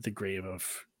visiting the grave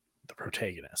of the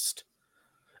protagonist,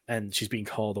 and she's being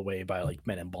called away by like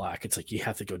men in black. It's like you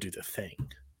have to go do the thing,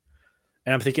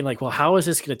 and I'm thinking like, well, how is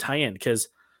this going to tie in? Because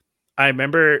I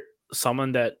remember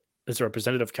someone that is a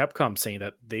representative of Capcom saying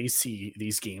that they see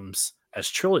these games as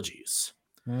trilogies.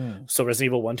 So Resident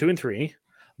Evil 1, 2, and 3,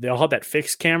 they all have that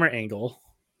fixed camera angle.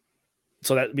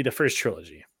 So that would be the first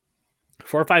trilogy.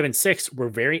 4, 5, and 6 were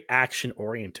very action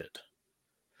oriented.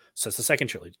 So it's the second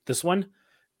trilogy. This one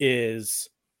is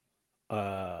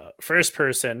first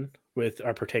person with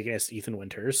our protagonist Ethan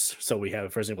Winters. So we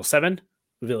have Resident Evil 7,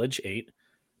 Village 8,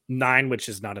 9, which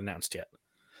is not announced yet.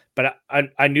 But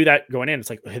I knew that going in. It's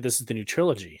like, hey, this is the new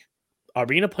trilogy. Are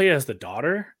we going to play as the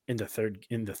daughter in the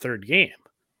third game?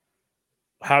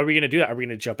 How are we going to do that? Are we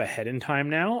going to jump ahead in time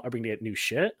now? Are we going to get new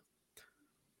shit?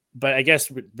 But I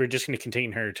guess we're just going to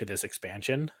contain her to this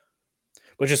expansion,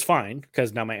 which is fine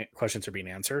because now my questions are being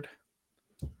answered.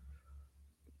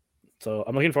 So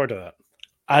I'm looking forward to that.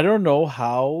 I don't know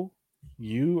how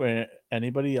you or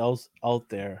anybody else out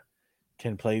there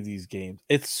can play these games.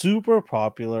 It's super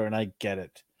popular, and I get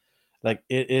it. Like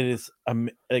it is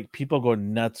like people go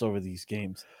nuts over these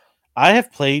games. I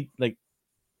have played like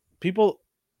people.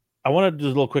 I want to do a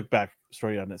little quick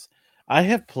backstory on this. I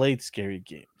have played scary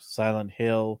games, Silent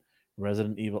Hill,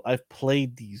 Resident Evil. I've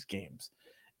played these games,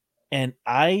 and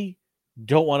I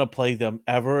don't want to play them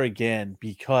ever again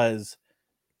because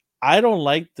I don't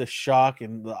like the shock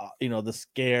and the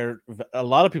scare. A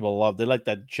lot of people they like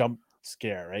that jump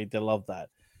scare, right? They love that.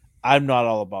 I'm not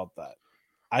all about that.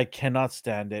 I cannot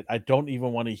stand it. I don't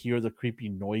even want to hear the creepy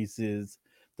noises,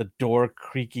 the door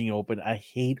creaking open. I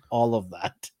hate all of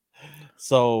that.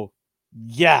 So,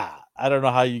 yeah, I don't know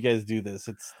how you guys do this.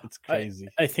 It's crazy.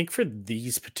 I think for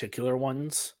these particular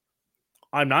ones,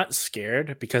 I'm not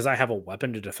scared because I have a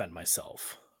weapon to defend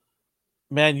myself.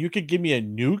 Man, you could give me a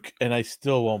nuke and I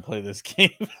still won't play this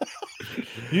game.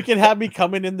 You can have me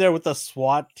coming in there with a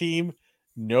SWAT team.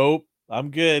 Nope,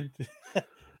 I'm good.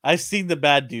 I've seen the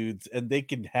bad dudes and they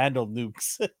can handle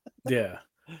nukes. Yeah.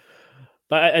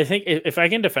 But I think if I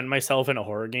can defend myself in a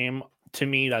horror game, to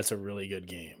me, that's a really good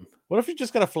game. What if you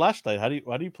just got a flashlight? How do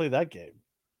you play that game?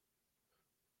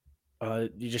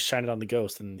 You just shine it on the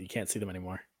ghost and you can't see them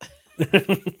anymore.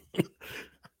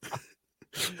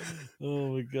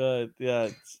 Oh my god. Yeah,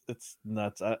 it's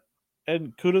nuts.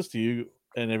 And kudos to you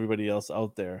and everybody else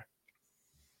out there.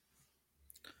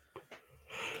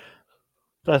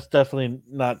 That's definitely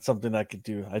not something I could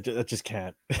do. I just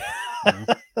can't.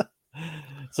 Mm-hmm.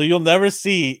 So you'll never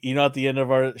see, at the end of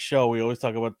our show, we always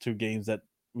talk about 2 games that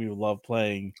we love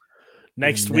playing.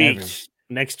 Next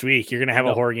week, you're gonna have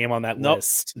a horror game on that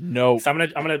list. No, so I'm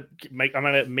gonna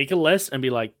make a list and be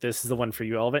like, "This is the one for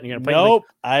you, Elvin." You're gonna play. Nope,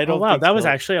 I don't. Oh, wow, that was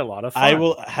actually a lot of fun. I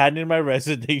will hand in my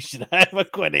resignation. I'm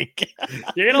quitting.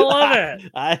 You're gonna love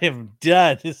it. I am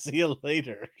done. See you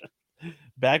later.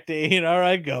 Back to A&R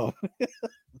I go.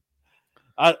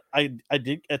 I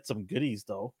did get some goodies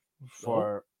though.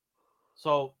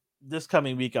 So this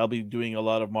coming week I'll be doing a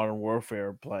lot of Modern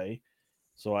Warfare play.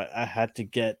 So I had to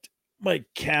get my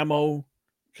camo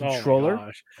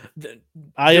controller. Oh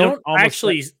I don't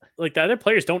actually like the other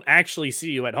players don't actually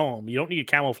see you at home. You don't need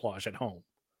camouflage at home.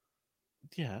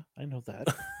 Yeah, I know that.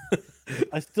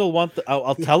 I still want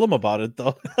I'll tell them about it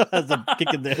though. As I'm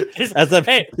kicking their hey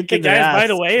guys, ass. By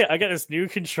the way, I got this new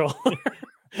controller.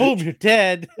 Boom, you're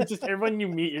dead. Just everyone you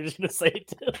meet, you're just gonna say it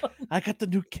to them. I got the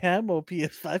new camo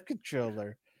PS5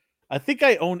 controller. I think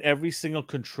I own every single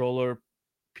controller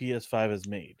PS5 has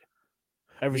made.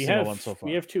 Every single one so far.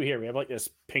 We have 2 here. We have like this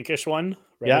pinkish one,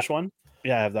 reddish one.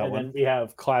 Yeah, I have that one. Then we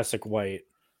have classic white.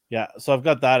 Yeah, so I've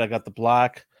got that. I got the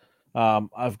black.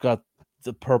 I've got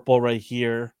the purple right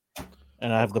here,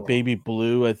 and I have the baby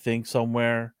blue, I think,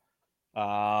 somewhere.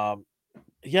 Yeah,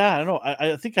 I don't know.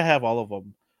 I think I have all of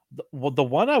them. The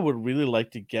one I would really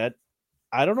like to get,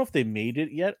 I don't know if they made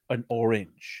it yet, an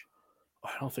orange.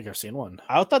 I don't think I've seen one.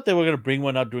 I thought they were going to bring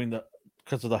one out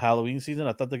because of the Halloween season.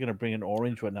 I thought they're going to bring an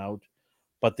orange one out,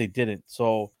 but they didn't.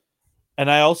 So, and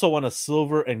I also want a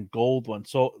silver and gold one.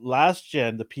 So last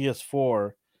gen, the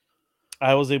PS4,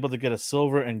 I was able to get a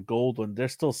silver and gold one. They're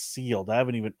still sealed. I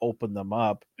haven't even opened them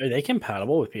up. Are they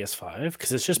compatible with PS5?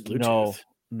 Because it's just Bluetooth.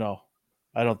 No,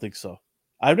 I don't think so.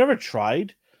 I've never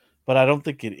tried, but I don't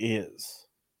think it is.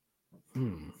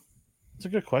 It's a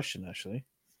good question, actually.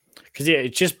 Because yeah,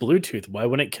 it's just Bluetooth. Why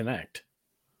wouldn't it connect?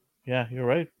 Yeah, you're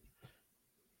right.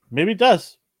 Maybe it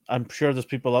does. I'm sure there's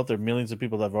people out there, millions of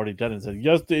people that have already done it and said,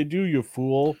 yes, they do, you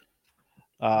fool.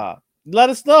 Let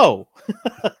us know.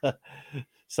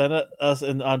 Send us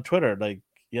on Twitter, like,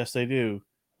 yes, they do.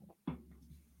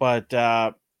 But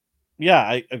yeah,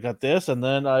 I got this, and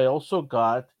then I also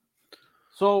got.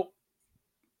 So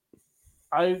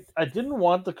I didn't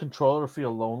want the controller to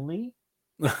feel lonely.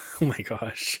 Oh my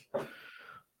gosh.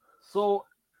 So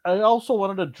I also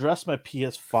wanted to dress my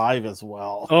PS5 as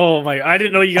well. Oh my! I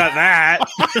didn't know you got that.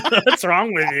 What's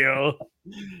wrong with you?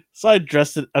 So I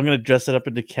dressed it. I'm gonna dress it up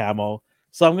into camo.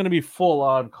 So I'm gonna be full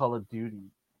on Call of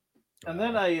Duty. And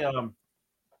then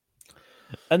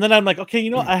I'm like,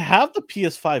 okay, I have the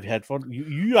PS5 headphone.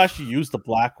 You actually use the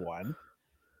black one.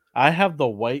 I have the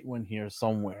white one here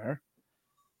somewhere,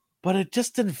 but it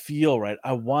just didn't feel right.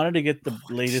 I wanted to get the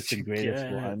latest and greatest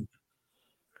one.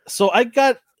 So I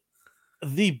got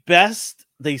the best,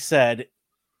 they said,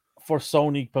 for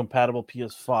Sony compatible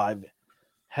PS5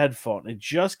 headphone. It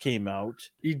just came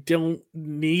out. You don't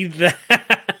need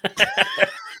that.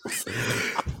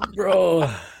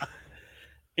 Bro.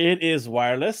 It is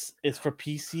wireless. It's for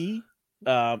PC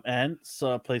and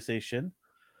PlayStation.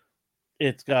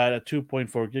 It's got a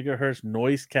 2.4 gigahertz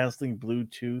noise canceling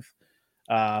Bluetooth,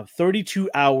 32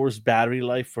 hours battery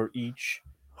life for each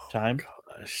time.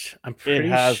 Gosh, I'm pretty.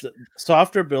 It has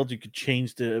software build. You could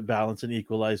change the balance and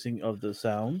equalizing of the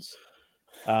sounds.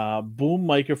 Boom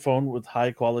microphone with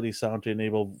high quality sound to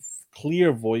enable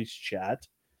clear voice chat.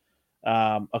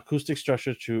 Acoustic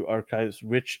structure to archives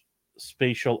rich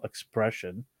spatial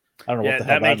expression. I don't know what the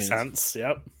hell that makes means. Sense.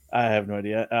 Yep. I have no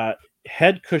idea.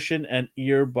 Head cushion and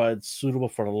earbuds suitable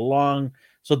for long.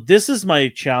 So this is my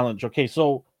challenge. Okay,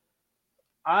 so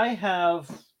I have,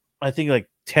 I think, like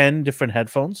 10 different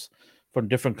headphones from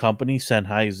different companies: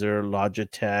 Sennheiser,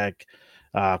 Logitech,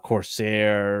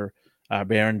 Corsair,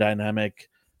 Baron Dynamic,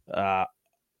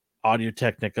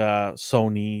 Audio-Technica,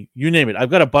 Sony, you name it.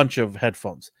 I've got a bunch of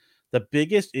headphones. The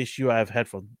biggest issue I have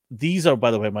headphones. These are,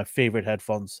 by the way, my favorite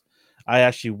headphones. I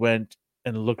actually went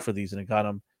and looked for these and I got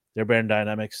them. They're Baron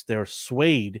Dynamics. They're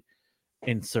suede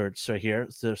inserts right here.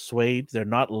 They're suede. They're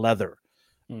not leather.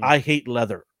 I hate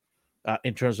leather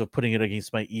in terms of putting it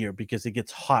against my ear because it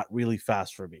gets hot really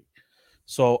fast for me.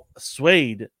 So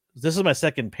suede. This is my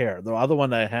second pair. The other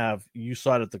one I have, you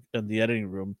saw it in the editing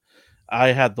room. I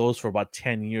had those for about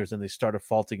 10 years and they started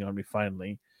faulting on me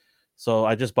finally. So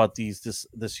I just bought these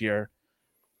this year.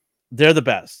 They're the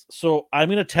best. So I'm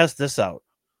going to test this out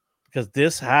because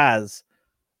this has,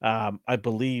 I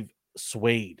believe,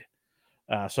 suede.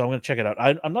 So I'm going to check it out.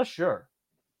 I'm not sure.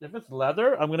 If it's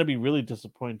leather, I'm going to be really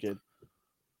disappointed.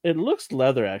 It looks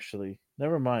leather, actually.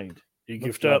 Never mind. You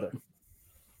goofed up.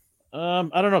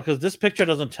 I don't know, because this picture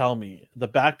doesn't tell me. The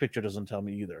back picture doesn't tell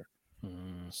me either.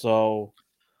 So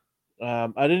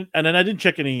I didn't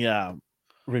check any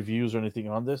reviews or anything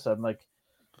on this. I'm like,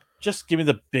 just give me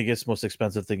the biggest, most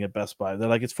expensive thing at Best Buy. They're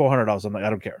like, it's $400. I'm like, I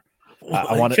don't care.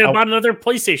 I want to buy another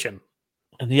PlayStation.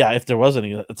 And yeah, if there was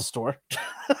any at the store.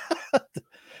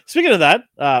 Speaking of that,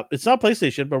 it's not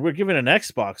PlayStation, but we're giving an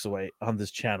Xbox away on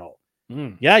this channel.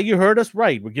 Yeah, you heard us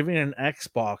right. We're giving an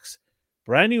Xbox,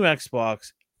 brand new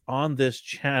Xbox on this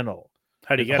channel.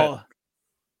 How do you get it?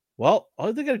 Well,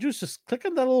 all they got to do is just click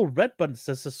on that little red button that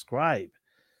says subscribe.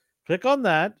 Click on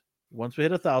that. Once we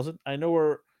hit 1,000, I know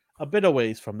we're a bit of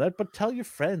ways from that, but tell your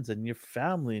friends and your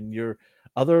family and your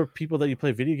other people that you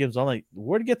play video games online.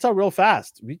 Word gets out real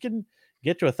fast. We can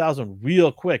get to 1,000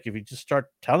 real quick if you just start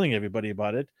telling everybody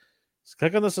about it. Just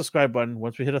click on the subscribe button.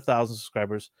 Once we hit 1,000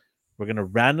 subscribers, we're going to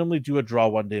randomly do a draw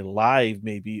one day live,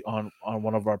 maybe on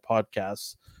one of our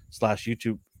podcasts /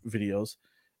 YouTube videos,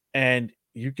 and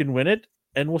you can win it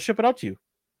and we'll ship it out to you.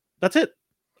 That's it.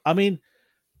 I mean,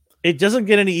 it doesn't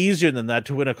get any easier than that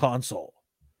to win a console,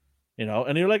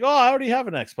 and you're like, oh, I already have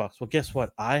an Xbox. Well, guess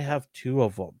what? I have 2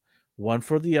 of them, one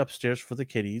for the upstairs for the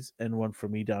kiddies and one for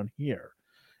me down here.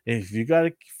 And if you got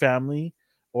a family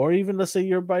or even let's say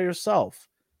you're by yourself.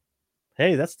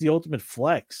 Hey, that's the ultimate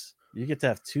flex. You get to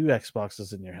have 2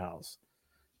 Xboxes in your house.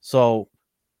 So,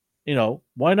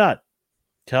 why not?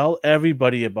 Tell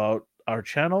everybody about our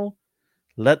channel.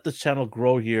 Let the channel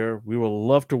grow here. We will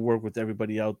love to work with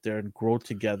everybody out there and grow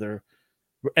together.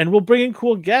 And we'll bring in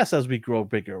cool guests as we grow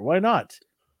bigger. Why not?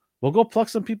 We'll go pluck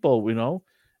some people,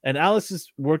 And Alex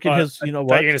is working his, what? You're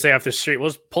going to say off the street.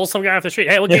 We'll pull some guy off the street.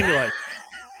 Hey, what game do you like?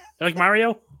 You like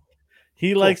Mario?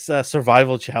 He likes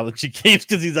survival challenge games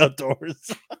because he's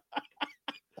outdoors.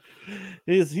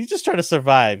 he's just trying to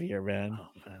survive here, man.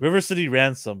 River City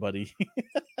Ransom, buddy.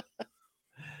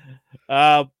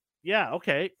 Yeah,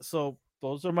 okay. So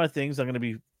those are my things. I'm going to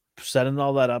be setting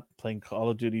all that up, playing Call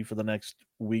of Duty for the next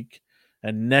week.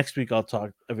 And next week I'll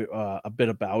talk a bit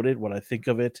about it, what I think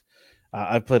of it.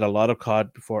 I've played a lot of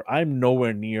COD before. I'm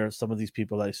nowhere near some of these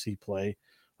people I see play.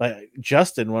 Like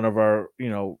Justin, one of our,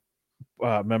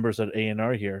 members at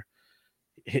A&R here.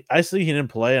 I see he didn't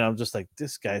play, and I'm just like,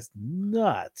 this guy's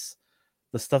nuts.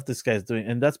 The stuff this guy's doing,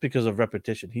 and that's because of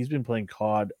repetition. He's been playing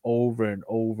COD over and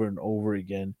over and over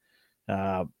again.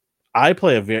 I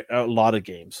play a lot of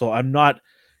games, so I'm not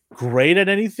great at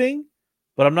anything,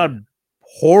 but I'm not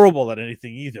horrible at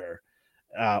anything either.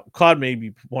 COD may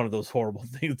be one of those horrible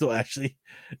things, though, actually.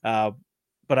 But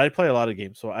I play a lot of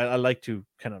games, so I like to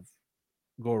kind of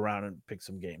go around and pick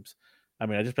some games. I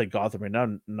mean, I just played Gotham right now,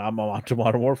 and now I'm on to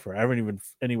Modern Warfare. I haven't even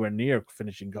anywhere near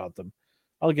finishing Gotham.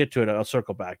 I'll get to it. I'll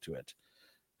circle back to it.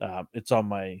 It's on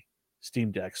my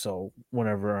Steam Deck, so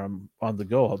whenever I'm on the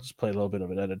go, I'll just play a little bit of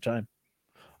it at a time.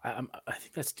 I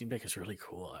think that Steam Deck is really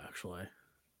cool, actually.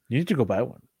 You need to go buy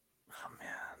one. Oh, man.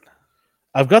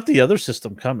 I've got the other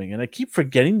system coming, and I keep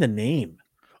forgetting the name.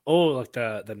 Oh, like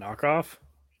the knockoff?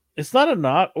 It's not a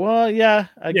knock. Well, yeah,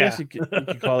 I guess you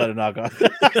could call it a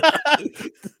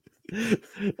knockoff.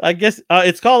 I guess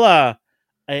it's called a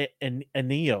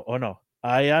Neo. Oh no,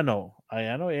 Ayano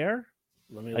Air.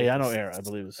 Ayano Air, I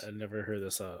believe. I never heard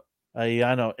this up.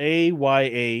 Ayano,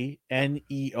 Ayaneo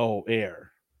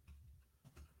Air.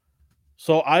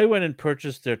 So I went and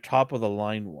purchased their top of the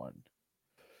line one.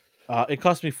 It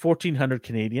cost me 1,400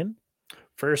 Canadian.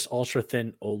 First ultra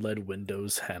thin OLED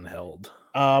Windows handheld.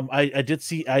 I did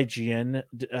see IGN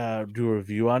do a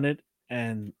review on it,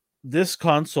 and this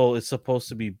console is supposed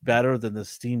to be better than the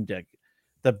Steam Deck.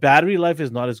 The battery life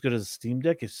is not as good as the Steam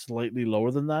Deck. It's slightly lower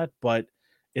than that, but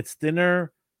it's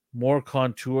thinner, more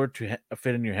contour to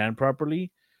fit in your hand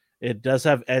properly. It does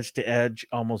have edge-to-edge,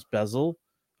 almost bezel,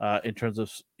 in terms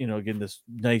of, again, this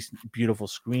nice, beautiful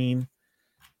screen.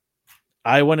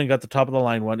 I went and got the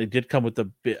top-of-the-line one. It did come with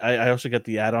I also got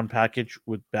the add-on package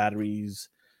with batteries,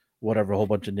 whatever, a whole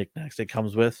bunch of knickknacks it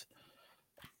comes with.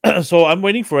 So I'm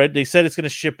waiting for it. They said it's going to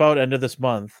ship out end of this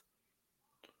month.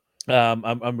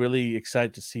 I'm really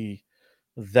excited to see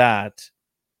that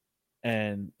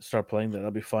and start playing that. That'll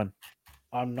be fun.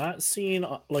 I'm not seeing,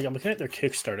 I'm looking at their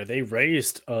Kickstarter. They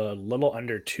raised a little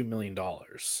under $2 million.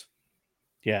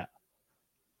 Yeah.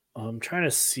 I'm trying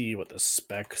to see what the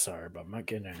specs are, but I'm not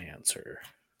getting an answer.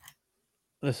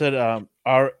 They said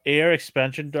our Air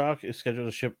expansion dock is scheduled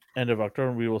to ship end of October,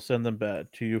 and we will send them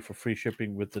back to you for free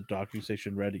shipping with the docking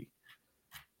station ready.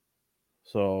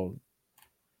 So,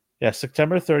 yeah,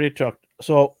 September 30th.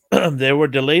 So they were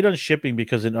delayed on shipping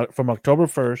because from October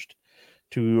 1st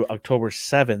to October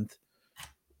 7th,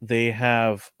 they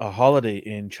have a holiday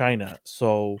in China.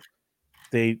 So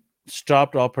they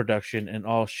stopped all production and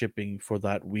all shipping for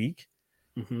that week.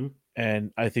 Mm-hmm.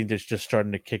 And I think they're just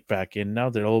starting to kick back in now.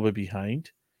 They're a little bit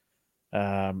behind.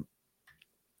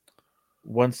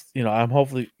 Once, I'm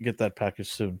hopefully get that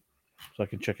package soon so I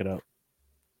can check it out.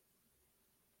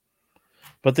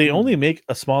 But they only make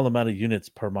a small amount of units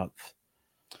per month.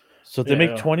 So they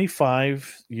make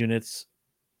 25 units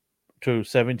to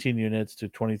 17 units to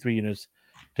 23 units,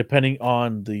 depending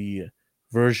on the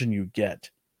version you get.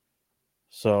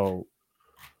 So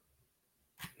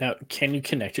now, can you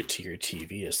connect it to your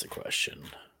TV is the question.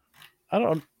 I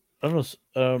don't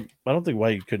think why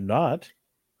you could not.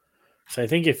 So I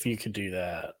think if you could do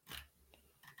that,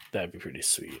 that'd be pretty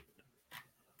sweet.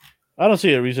 I don't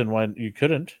see a reason why you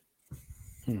couldn't.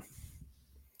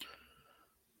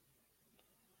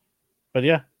 But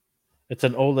yeah, it's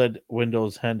an OLED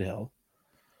Windows handheld.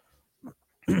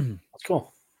 That's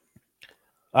cool.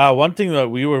 One thing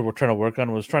that we were trying to work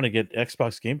on was trying to get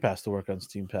Xbox Game Pass to work on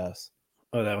Steam Pass.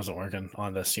 Oh, that wasn't working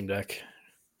on the Steam Deck.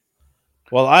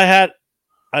 Well, I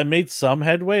made some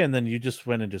headway, and then you just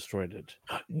went and destroyed it.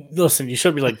 Listen, you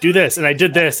should be like, do this, and I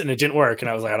did this, and it didn't work,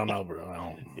 and I was like, I don't know,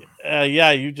 bro.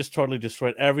 Yeah, you just totally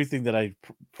destroyed everything that I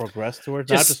progressed towards.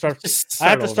 I have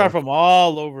to start from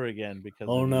all over again because.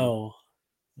 Oh no.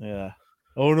 Yeah.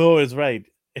 Oh no, it's right.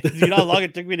 Do you know how long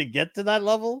it took me to get to that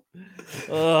level?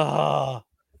 Ugh.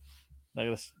 I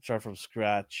gotta start from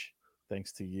scratch.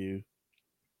 Thanks to you.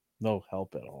 No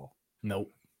help at all.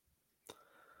 Nope.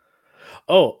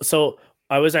 Oh, so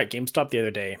I was at GameStop the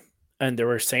other day, and they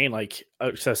were saying like,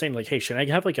 so I was saying like, hey, should I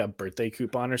have like a birthday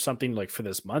coupon or something like for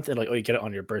this month? And like, oh, you get it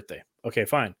on your birthday. Okay,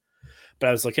 fine. But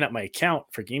I was looking at my account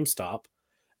for GameStop,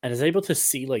 and I was able to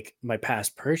see like my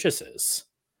past purchases.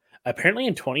 Apparently,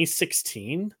 in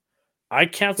 2016, I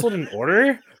canceled an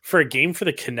order for a game for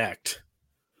the Kinect,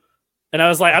 and I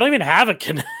was like, I don't even have a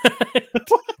Kinect.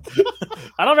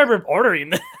 I don't remember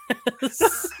ordering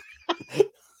this.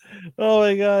 Oh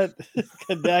my god.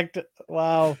 Connect.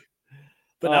 Wow.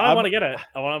 But now I want to get it.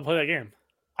 I want to play that game.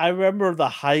 I remember the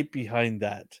hype behind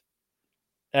that.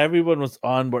 Everyone was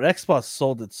on board. Xbox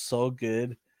sold it so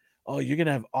good. Oh, you're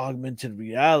gonna have augmented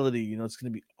reality. You know, it's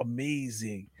gonna be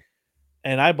amazing.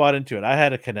 And I bought into it. I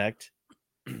had a Kinect,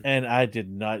 and I did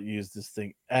not use this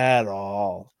thing at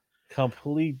all.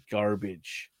 Complete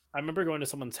garbage. I remember going to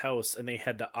someone's house and they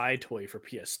had the iToy for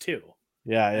PS2.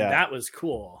 Yeah, And yeah. that was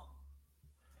cool.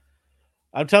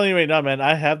 I'm telling you right now, man.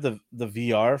 I have the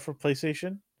VR for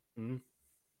PlayStation. Mm-hmm.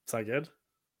 Is that good?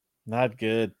 Not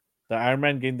good. The Iron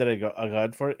Man game that I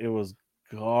got for it was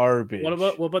garbage.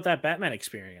 What about that Batman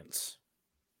experience?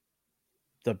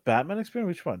 The Batman experience?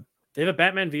 Which one? They have a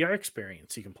Batman VR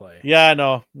experience you can play. Yeah,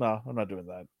 no, I'm not doing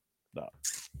that. No.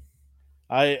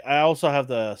 I also have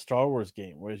the Star Wars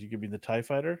game, whereas you could be the TIE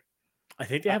Fighter. I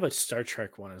think they have a Star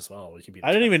Trek one as well. We can be.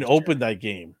 I didn't even open that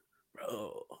game.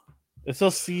 Bro. It's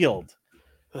still sealed.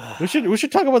 we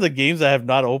should talk about the games I have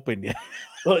not opened yet.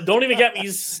 Don't even get me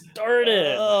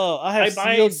started. Oh, I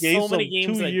buy sealed games so many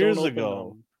games 2 years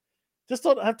ago. Just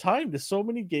don't have time. There's so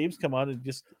many games come out and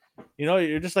just,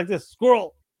 you're just like this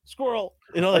squirrel.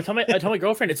 You know, I tell my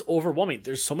girlfriend it's overwhelming.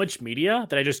 There's so much media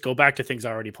that I just go back to things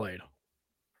I already played.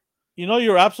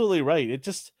 You're absolutely right.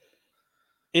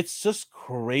 It's just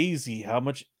crazy how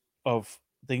much of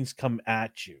things come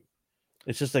at you.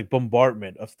 It's just like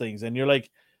bombardment of things, and you're like,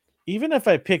 even if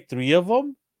I pick 3 of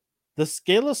them, the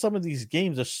scale of some of these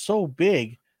games are so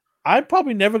big. I'm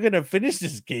probably never going to finish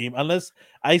this game unless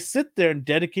I sit there and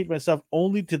dedicate myself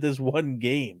only to this one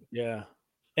game. Yeah.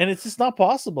 And it's just not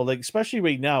possible. Like, especially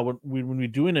right now, when we're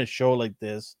doing a show like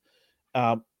this,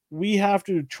 we have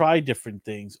to try different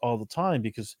things all the time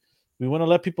because we want to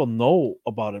let people know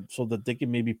about it so that they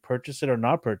can maybe purchase it or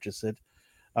not purchase it.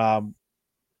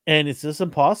 And it's just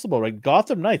impossible, right?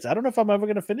 Gotham Knights. I don't know if I'm ever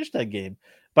going to finish that game.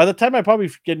 By the time I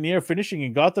probably get near finishing,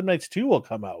 and Gotham Knights 2 will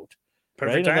come out.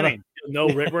 Perfect right? timing. No,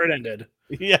 right where it ended.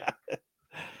 Yeah.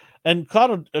 And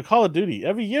Call of Duty.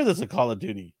 Every year there's a Call of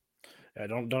Duty. Yeah,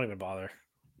 don't even bother.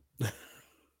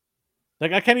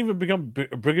 Like, I can't even become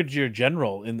Brigadier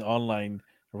General in the online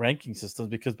ranking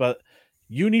systems but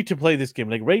you need to play this game.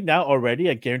 Like, right now already,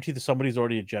 I guarantee that somebody's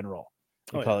already a general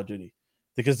in Call of Duty.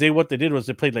 Because what they did was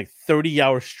they played like 30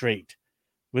 hours straight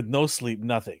with no sleep,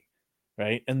 nothing,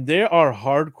 right? And there are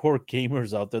hardcore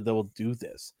gamers out there that will do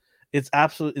this. It's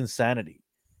absolute insanity,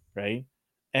 right?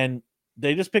 And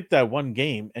they just pick that one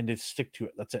game and they stick to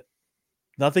it. That's it.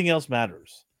 Nothing else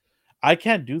matters. I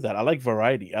can't do that. I like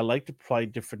variety. I like to play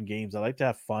different games. I like to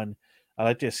have fun. I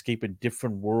like to escape in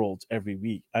different worlds every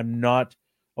week. I'm not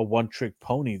a one-trick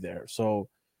pony there. So,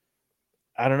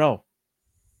 I don't know.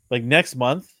 Like, next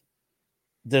month,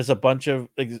 there's a bunch of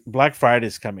Black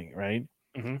Friday's coming, right?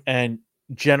 Mm-hmm. And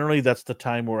generally that's the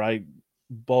time where I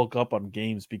bulk up on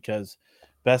games because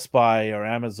Best Buy or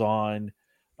Amazon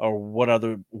or what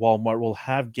other Walmart will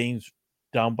have games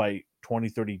down by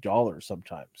 $20-$30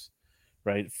 sometimes,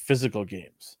 right? Physical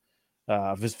games,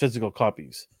 physical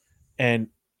copies. And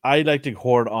I like to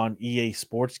hoard on EA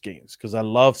sports games because I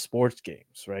love sports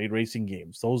games, right? Racing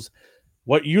games. Those,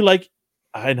 what you like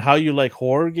and how you like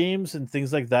horror games and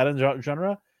things like that in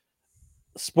genre,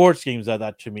 sports games are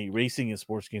that to me. Racing and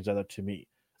sports games are that to me.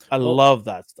 I love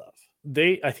that stuff.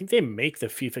 I think they make the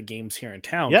FIFA games here in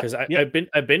town because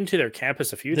I've been to their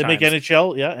campus a few times. They make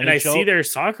NHL, yeah, and I see their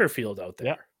soccer field out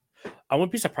there. Yeah. I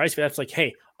wouldn't be surprised if that's like,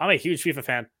 hey, I'm a huge FIFA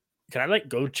fan. Can I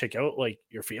go check out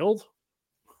your field?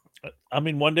 I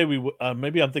mean, one day we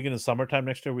maybe I'm thinking in summertime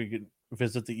next year we could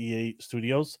visit the EA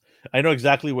studios. I know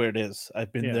exactly where it is.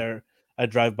 I've been there. I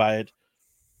drive by it.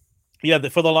 Yeah,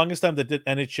 for the longest time they did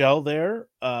NHL there,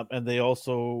 and they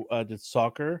also did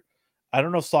soccer. I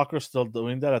don't know if soccer's still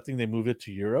doing that. I think they moved it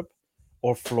to Europe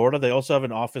or Florida. They also have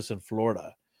an office in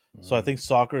Florida. So I think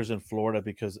soccer is in Florida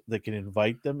because they can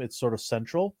invite them. It's sort of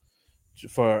central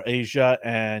for Asia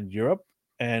and Europe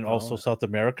and also South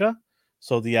America.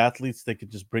 So the athletes, they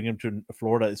could just bring them to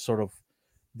Florida. It's sort of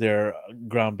their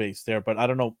ground base there. But I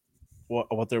don't know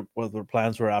what their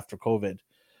plans were after COVID.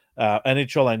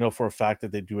 NHL, I know for a fact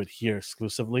that they do it here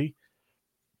exclusively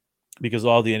because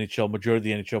all the majority of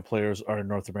the NHL players are in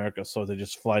North America, so they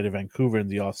just fly to Vancouver in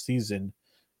the off season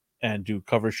and do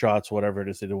cover shots, whatever it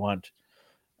is they want.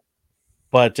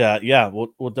 But yeah,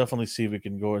 we'll definitely see if we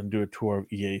can go and do a tour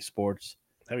of EA Sports.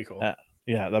 That'd be cool.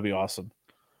 Yeah, that'd be awesome.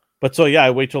 But so yeah,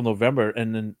 I wait till November,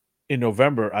 and then in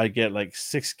November I get like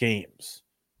 6 games.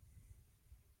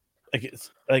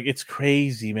 It's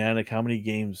crazy, man. Like how many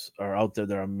games are out there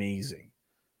that are amazing,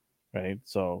 right?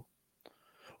 So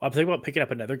I'm thinking about picking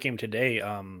up another game today,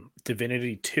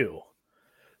 Divinity 2.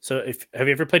 So have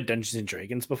you ever played Dungeons and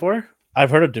Dragons before?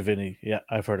 I've heard of Divinity. Yeah,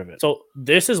 I've heard of it. So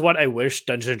this is what I wish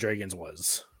Dungeons and Dragons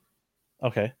was.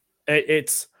 Okay.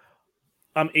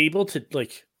 I'm able to,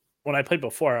 like, when I played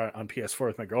before on PS4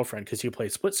 with my girlfriend, because you play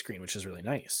split screen, which is really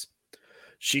nice.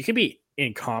 She could be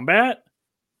in combat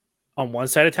on one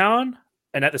side of town,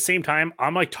 and at the same time,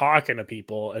 I'm like talking to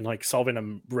people and like solving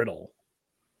a riddle.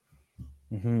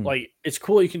 Mm-hmm. Like, it's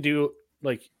cool. You can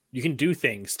do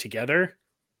things together,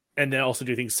 and then also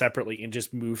do things separately and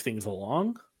just move things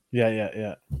along.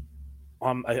 Yeah.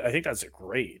 I think that's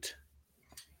great.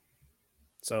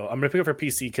 So I'm gonna pick up for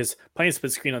PC because playing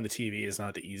split screen on the TV is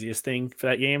not the easiest thing for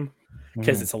that game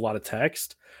because it's a lot of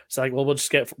text. So like, well, we'll just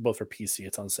get it both for PC.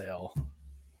 It's on sale.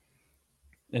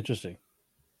 Interesting.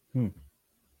 Yeah.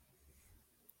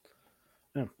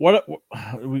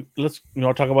 Let's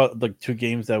talk about the 2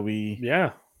 games that we.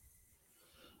 Yeah.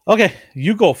 Okay,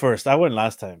 you go first. I went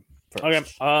last time. Okay.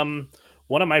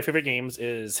 One of my favorite games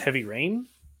is Heavy Rain.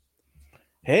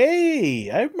 Hey,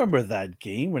 I remember that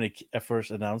game when it first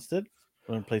announced it.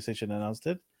 When PlayStation announced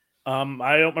it. I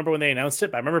don't remember when they announced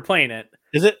it, but I remember playing it.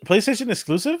 Is it PlayStation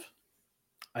exclusive?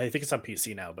 I think it's on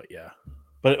PC now, but yeah.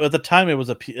 But at the time, it was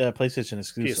a PlayStation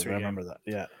exclusive. PS3 I remember that.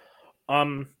 Yeah.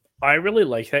 I really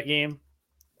like that game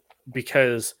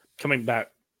because coming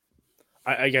back,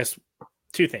 I guess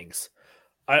 2 things.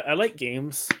 I like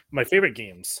games. My favorite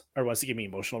games are ones that give me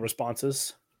emotional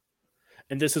responses,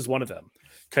 and this is one of them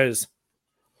because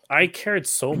I cared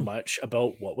so much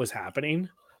about what was happening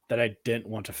that I didn't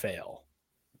want to fail.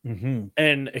 Mm-hmm.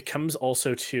 And it comes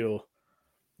also to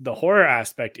the horror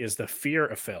aspect is the fear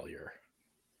of failure.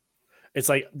 It's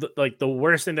like the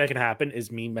worst thing that can happen is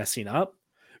me messing up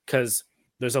because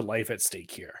there's a life at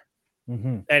stake here.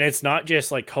 Mm-hmm. And it's not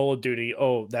just like Call of Duty,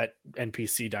 oh, that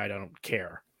NPC died, I don't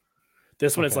care.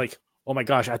 This one is like, oh my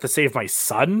gosh, I have to save my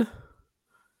son.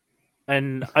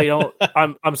 And I don't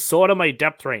I'm so out of my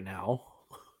depth right now.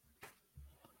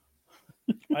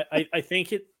 I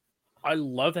think I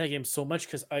love that game so much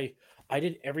because I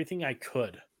did everything I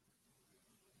could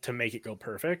to make it go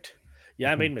perfect.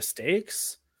 Yeah, I made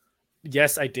mistakes.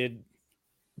 Yes, I did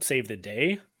save the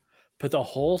day, but the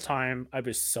whole time I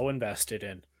was so invested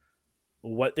in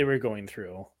what they were going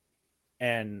through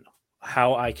and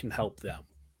how I can help them.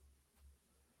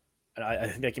 And I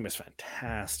think that game is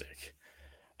fantastic.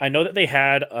 I know that they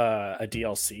had a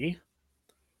DLC,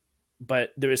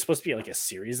 but there was supposed to be like a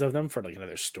series of them for like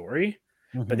another story.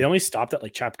 But they only stopped at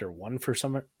like chapter 1 for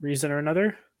some reason or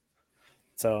another.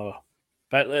 So,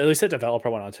 but at least the developer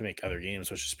went on to make other games,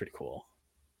 which is pretty cool.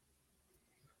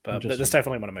 But that's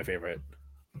definitely one of my favorite.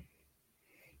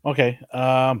 Okay,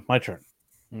 my turn.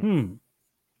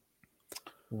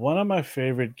 One of my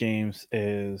favorite games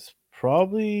is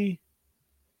probably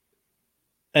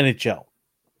NHL.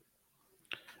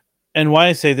 And why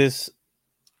I say this,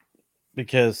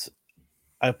 because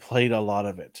I played a lot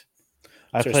of it.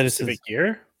 I played a specific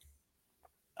year.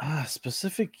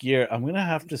 Specific year. I'm gonna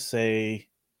have to say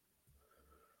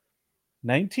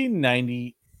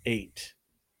 1998.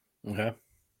 Okay.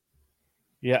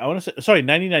 Yeah, I want to say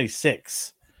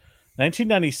 1996.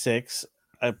 1996.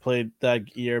 I played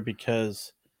that year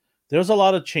because there was a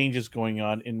lot of changes going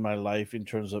on in my life in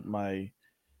terms of my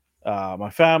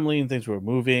family and things were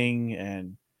moving,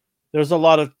 and there was a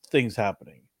lot of things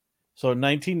happening. So in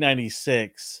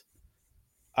 1996.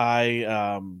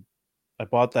 I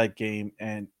bought that game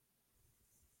and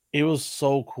it was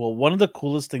so cool. One of the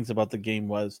coolest things about the game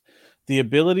was the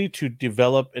ability to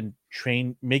develop and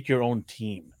train, make your own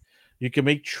team. You can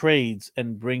make trades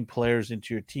and bring players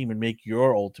into your team and make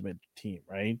your ultimate team,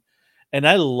 right? And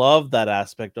I love that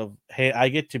aspect of, hey, I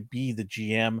get to be the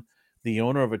GM, the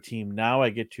owner of a team. Now I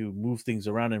get to move things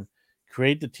around and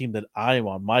create the team that I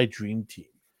want, my dream team.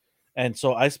 And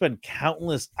so I spent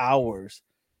countless hours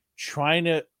trying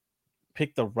to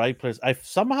pick the right players. I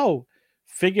somehow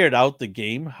figured out the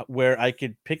game where I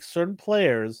could pick certain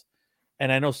players,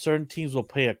 and I know certain teams will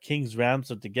pay a king's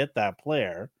ransom to get that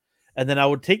player, and then I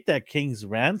would take that king's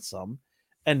ransom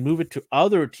and move it to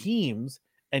other teams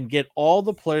and get all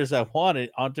the players I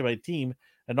wanted onto my team,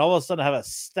 and all of a sudden have a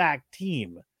stacked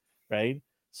team, right?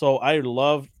 So I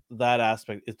love that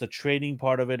aspect. It's the trading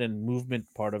part of it and movement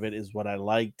part of it is what I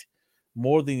liked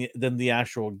more than the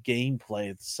actual gameplay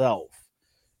itself.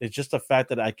 It's just the fact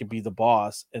that I could be the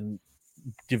boss and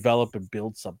develop and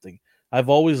build something. I've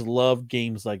always loved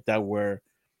games like that where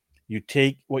you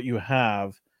take what you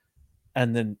have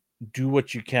and then do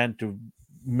what you can to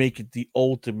make it the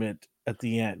ultimate at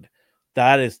the end.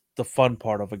 That is the fun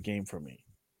part of a game for me.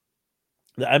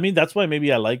 I mean, that's why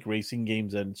maybe I like racing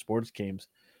games and sports games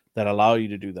that allow you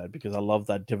to do that, because I love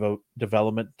that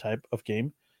development type of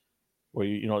game where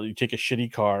you take a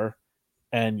shitty car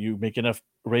and you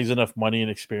raise enough money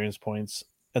and experience points,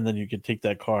 and then you can take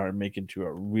that car and make it into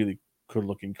a really good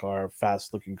looking car,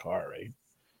 fast looking car, right?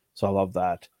 So I love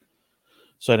that.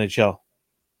 So NHL.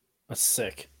 That's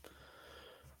sick.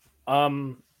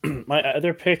 My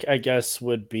other pick, I guess,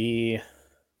 would be.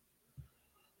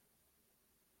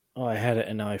 Oh, I had it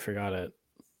and now I forgot it.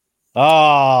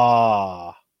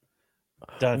 Ah,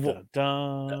 dun, dun,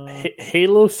 dun.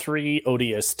 Halo 3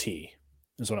 ODST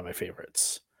is one of my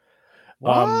favorites.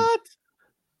 What?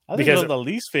 I think because it's the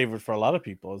least favorite for a lot of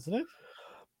people, isn't it?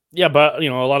 Yeah, but a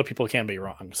lot of people can be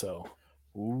wrong. So,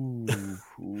 ooh.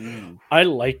 I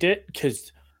liked it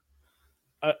because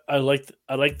I liked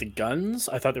the guns.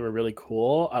 I thought they were really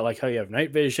cool. I like how you have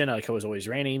night vision. I like how it's always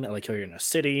raining. I like how you're in a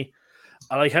city.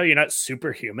 I like how you're not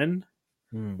superhuman.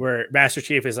 Where Master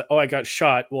Chief is like, oh, I got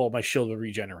shot. Well, my shield will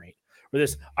regenerate. Or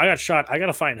this, I got shot. I got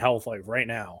to find health like right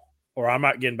now, or I'm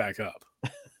not getting back up.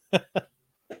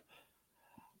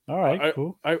 All right,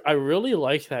 cool. I really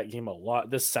like that game a lot.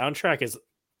 This soundtrack is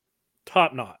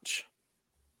top notch.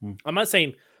 I'm not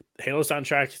saying Halo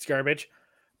soundtrack is garbage,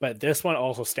 but this one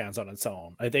also stands on its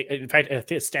own. I think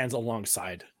it stands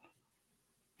alongside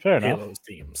Halo's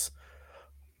themes.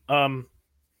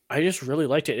 I just really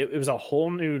liked it. It was a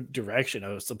whole new direction. I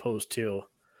was supposed to.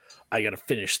 I gotta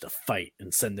finish the fight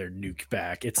and send their nuke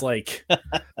back. It's like,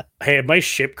 hey, my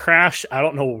ship crashed. I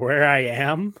don't know where I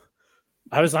am.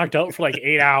 I was knocked out for like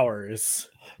 8 hours.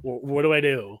 What do I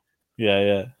do?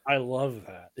 Yeah. I love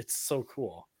that. It's so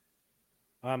cool.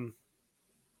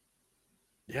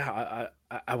 Yeah,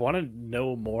 I want to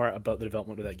know more about the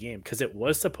development of that game because it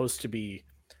was supposed to be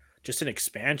just an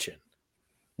expansion.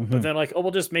 But then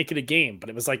we'll just make it a game. But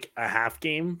it was like a half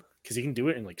game because you can do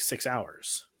it in like 6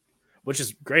 hours, which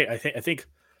is great. I think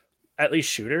at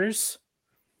least shooters,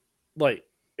 like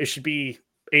it should be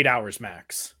 8 hours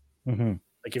max.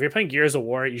 Like if you're playing Gears of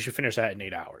War, you should finish that in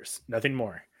 8 hours, nothing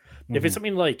more. If it's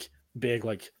something like big,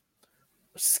 like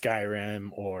Skyrim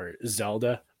or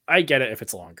Zelda, I get it if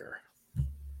it's longer.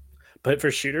 But for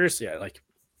shooters, yeah, like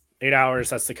 8 hours,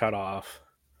 that's the cutoff.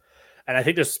 And I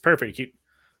think this is perfect.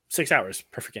 6 hours,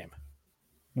 perfect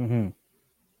game.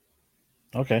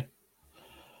 Okay.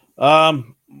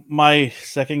 My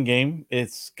second game,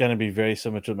 it's gonna be very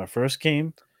similar to my first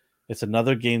game. It's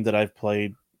another game that I've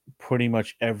played pretty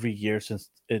much every year since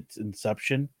its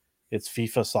inception. It's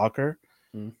FIFA Soccer.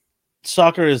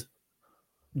 Soccer is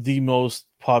the most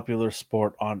popular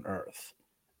sport on earth.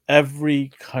 Every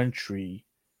country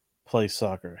plays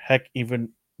soccer. Heck, even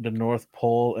the North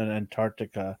Pole and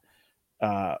Antarctica,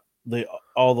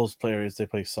 all those players, they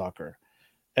play soccer.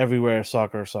 Everywhere,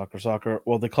 soccer.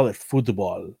 Well, they call it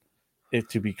football, if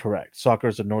to be correct. Soccer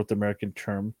is a North American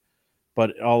term,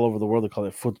 but all over the world they call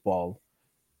it football.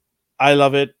 I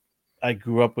love it. I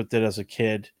grew up with it as a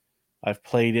kid. I've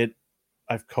played it.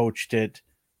 I've coached it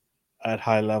at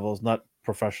high levels, not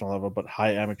professional level, but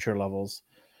high amateur levels.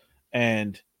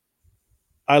 And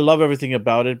I love everything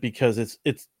about it because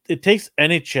it takes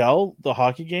NHL, the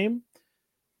hockey game,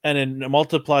 and it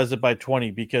multiplies it by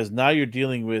 20 because now you're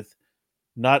dealing with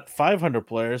not 500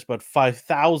 players, but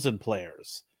 5,000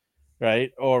 players,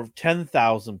 right? Or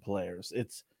 10,000 players.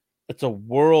 It's a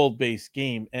world-based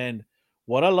game. And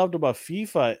what I loved about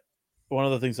FIFA, one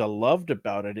of the things I loved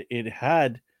about it, it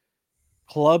had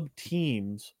club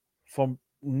teams from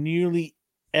nearly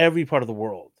every part of the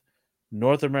world.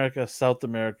 North America, South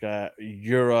America,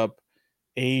 Europe,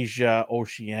 Asia,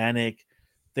 Oceanic.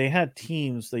 They had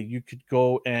teams that you could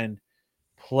go and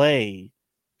play,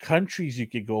 countries you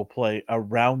could go play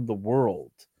around the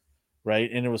world,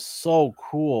 right? And it was so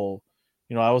cool.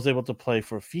 I was able to play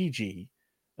for Fiji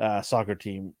soccer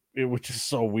team, which is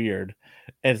so weird.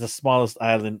 And it's the smallest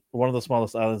island, one of the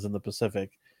smallest islands in the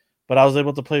Pacific. But I was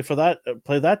able to play for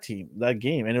that team, that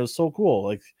game, and it was so cool.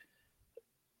 Like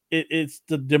it's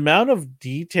the amount of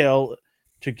detail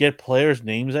to get players'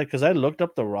 names at, because I looked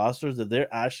up the rosters that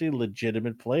they're actually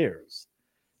legitimate players.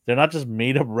 They're not just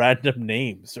made up random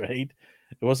names, right?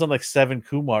 It wasn't like 7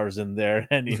 Kumars in there,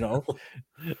 and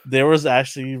there was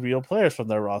actually real players from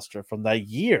their roster from that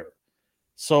year.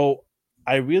 So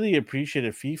I really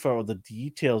appreciated FIFA or the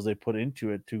details they put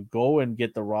into it to go and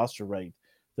get the roster right,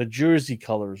 the jersey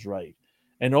colors right.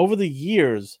 And over the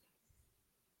years,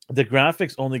 the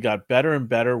graphics only got better and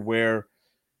better where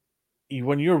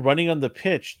when you're running on the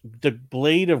pitch, the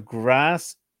blade of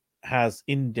grass has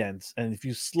indents, and if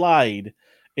you slide,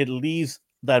 it leaves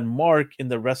that mark in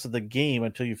the rest of the game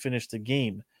until you finish the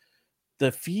game.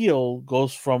 The field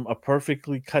goes from a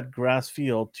perfectly cut grass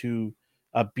field to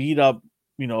a beat up,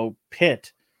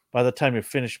 pit by the time you're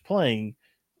finished playing,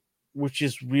 which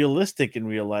is realistic in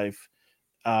real life,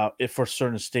 if for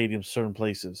certain stadiums, certain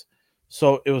places.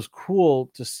 So it was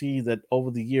cool to see that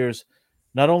over the years,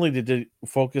 not only did they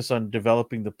focus on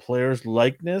developing the players'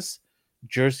 likeness,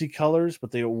 jersey colors, but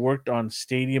they worked on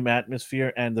stadium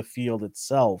atmosphere and the field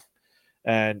itself.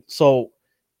 And so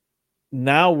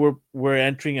now we're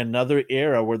entering another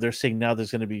era where they're saying now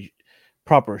there's going to be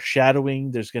proper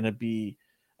shadowing. There's going to be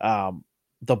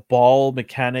the ball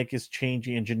mechanic is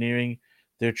changing, engineering.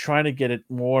 They're trying to get it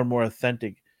more and more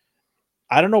authentic.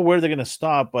 I don't know where they're going to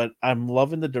stop, but I'm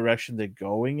loving the direction they're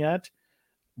going at.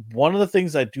 One of the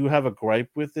things I do have a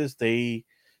gripe with is they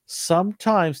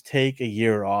sometimes take a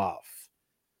year off.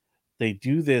 They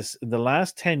do this in the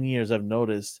last 10 years. I've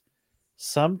noticed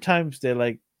sometimes they're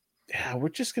like, yeah, we're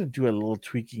just going to do a little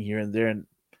tweaking here and there and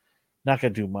not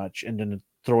going to do much, and then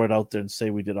throw it out there and say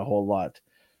we did a whole lot.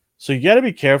 So you got to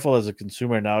be careful as a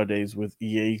consumer nowadays with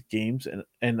EA games.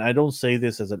 And I don't say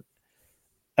this as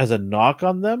a knock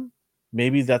on them.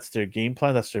 Maybe that's their game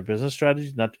plan. That's their business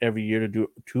strategy. Not every year to do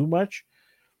too much.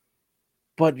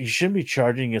 But you shouldn't be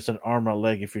charging us an arm or a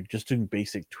leg if you're just doing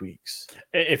basic tweaks.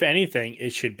 If anything,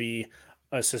 it should be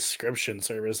a subscription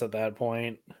service at that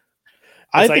point.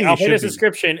 I think I'll pay a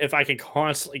subscription if I can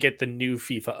constantly get the new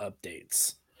FIFA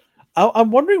updates.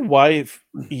 I'm wondering why if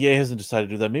EA hasn't decided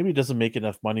to do that. Maybe it doesn't make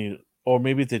enough money, or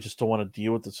maybe they just don't want to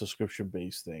deal with the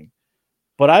subscription-based thing.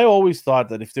 But I always thought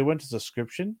that if they went to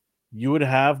subscription, you would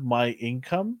have my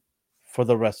income for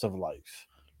the rest of life.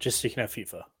 Just so you can have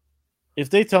FIFA. If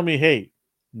they tell me, hey,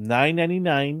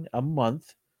 $9.99 a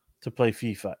month to play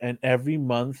FIFA, and every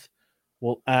month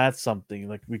we'll add something,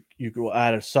 like you will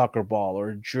add a soccer ball or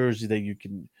a jersey that you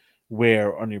can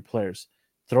wear on your players.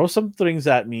 Throw some things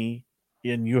at me,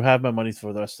 and you have my money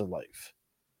for the rest of life.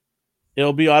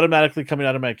 It'll be automatically coming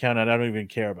out of my account, and I don't even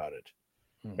care about it,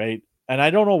 right? And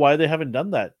I don't know why they haven't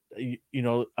done that.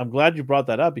 I'm glad you brought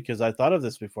that up because I thought of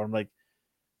this before. I'm like,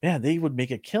 man, they would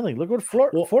make a killing. Look what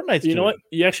Fortnite's doing. You know what?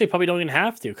 You actually probably don't even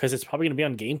have to because it's probably going to be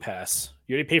on Game Pass.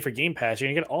 You already pay for Game Pass. You're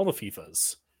going to get all the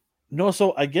FIFAs. No,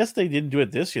 so I guess they didn't do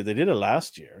it this year. They did it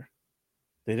last year.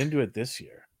 They didn't do it this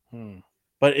year.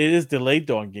 But it is delayed,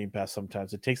 though, on Game Pass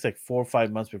sometimes. It takes like 4 or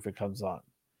 5 months before it comes on.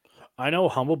 I know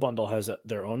Humble Bundle has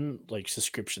their own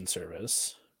subscription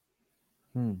service.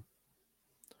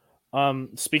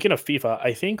 Speaking of FIFA,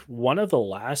 I think one of the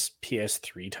last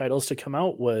PS3 titles to come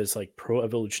out was Pro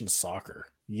Evolution Soccer.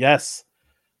 Yes.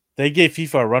 They gave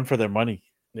FIFA a run for their money.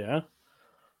 Yeah.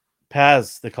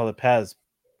 PES, they call it PES.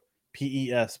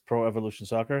 PES, Pro Evolution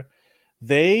Soccer.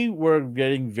 They were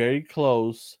getting very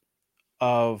close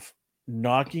of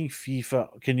knocking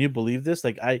FIFA. Can you believe this?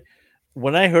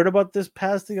 When I heard about this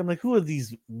PES thing, I'm like, who are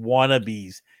these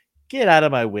wannabes? Get out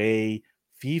of my way.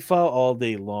 FIFA all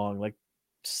day long.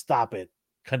 Stop it,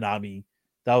 Konami.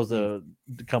 That was the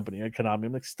company, right? Konami.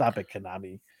 I'm like, stop it,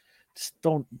 Konami. Just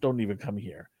don't even come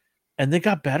here. And they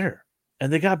got better.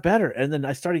 And then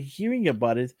I started hearing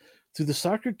about it through the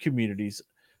soccer communities.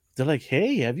 They're like,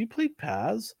 hey, have you played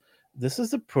PES? This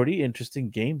is a pretty interesting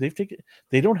game.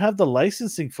 They don't have the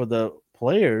licensing for the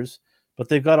players, but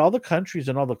they've got all the countries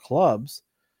and all the clubs.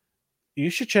 You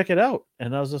should check it out.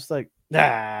 And I was just like,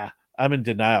 nah, I'm in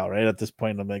denial, right? At this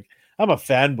point, I'm like, I'm a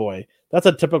fanboy. That's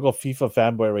a typical FIFA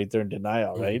fanboy right there in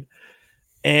denial, right?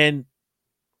 And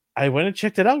I went and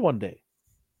checked it out one day.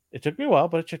 It took me a while,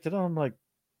 but I checked it out. I'm like,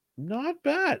 not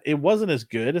bad. It wasn't as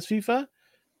good as FIFA,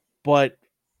 but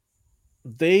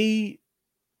they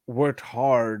worked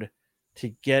hard to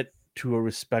get to a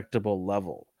respectable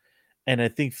level. And I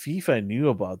think FIFA knew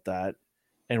about that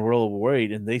and were a little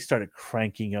worried, and they started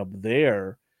cranking up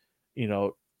their,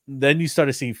 then you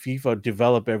started seeing FIFA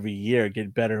develop every year,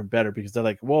 get better and better because they're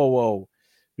like, whoa,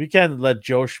 we can't let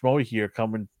Joe Schmo here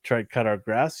come and try to cut our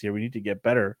grass here. We need to get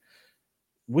better,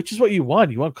 which is what you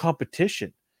want. You want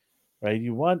competition, right?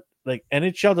 You want,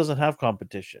 NHL doesn't have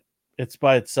competition. It's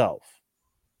by itself,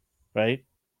 right?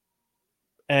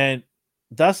 And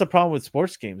that's the problem with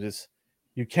sports games is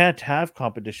you can't have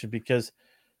competition because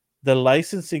the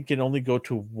licensing can only go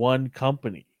to one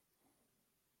company.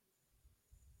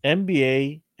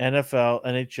 NBA, NFL,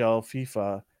 NHL,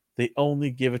 FIFA, they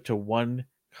only give it to one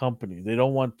company. They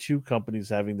don't want two companies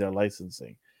having their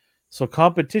licensing. So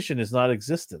competition is not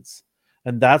existence.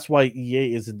 And that's why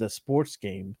EA is in the sports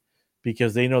game,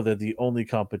 because they know they're the only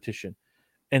competition.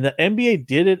 And the NBA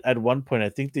did it at one point. I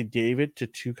think they gave it to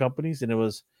two companies, and it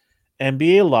was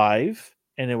NBA Live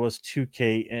and it was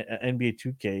 2K, NBA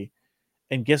 2K.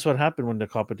 And guess what happened when the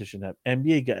competition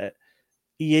happened?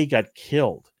 EA got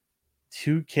killed.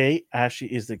 2K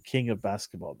actually is the king of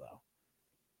basketball now.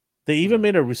 They even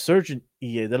made a resurgent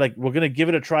EA. They're like, we're going to give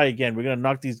it a try again. We're going to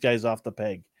knock these guys off the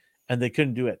peg. And they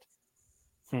couldn't do it.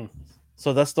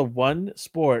 So that's the one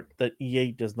sport that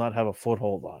EA does not have a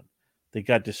foothold on. They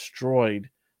got destroyed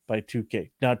by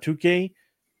 2K. Now, 2K,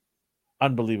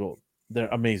 unbelievable. They're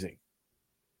amazing.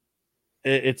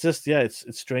 It's just,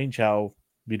 it's strange how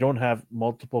we don't have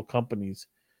multiple companies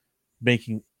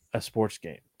making a sports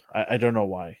game. I don't know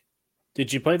why.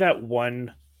 Did you play that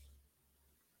one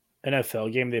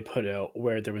NFL game they put out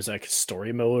where there was like a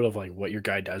story mode of like what your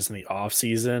guy does in the off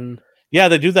season? Yeah,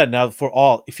 they do that now for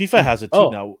all. FIFA has it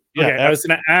too now. Yeah, okay. I was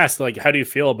going to ask, like, how do you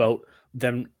feel about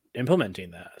them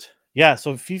implementing that? Yeah,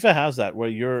 so FIFA has that where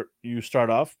you start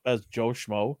off as Joe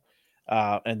Schmo,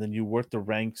 and then you work the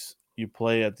ranks. You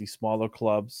play at the smaller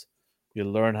clubs. You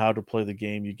learn how to play the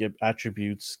game. You get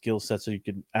attributes, skill sets that you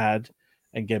can add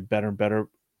and get better and better.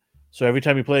 So every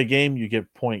time you play a game, you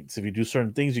get points. If you do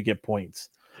certain things, you get points.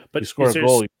 But you score a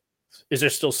goal. Is there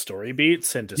still story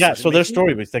beats and yeah? So there's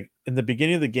story beats. Like in the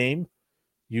beginning of the game,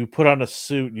 you put on a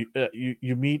suit.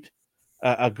 You meet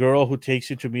a girl who takes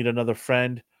you to meet another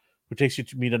friend, who takes you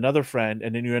to meet another friend,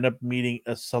 and then you end up meeting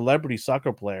a celebrity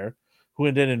soccer player who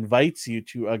then invites you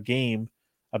to a game,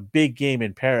 a big game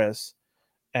in Paris,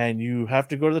 and you have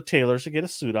to go to the tailors to get a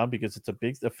suit on because it's a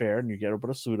big affair, and you get to put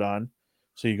a suit on.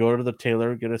 So you go to the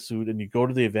tailor, get a suit, and you go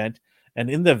to the event. And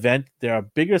in the event, there are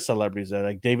bigger celebrities there,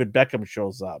 like David Beckham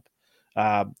shows up.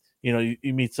 You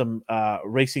meet some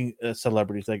racing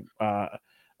celebrities like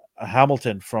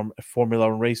Hamilton from Formula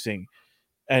One racing,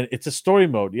 and it's a story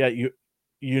mode. Yeah,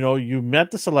 you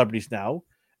met the celebrities now,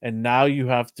 and now you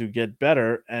have to get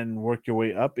better and work your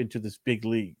way up into this big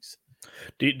leagues.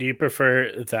 Do you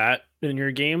prefer that in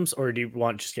your games, or do you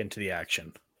want to just get into the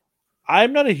action?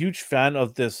 I'm not a huge fan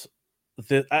of this.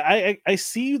 I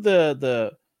see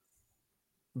the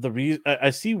reason. I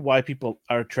see why people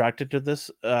are attracted to this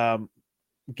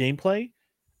gameplay,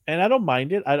 and I don't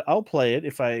mind it. I'll play it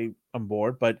if I'm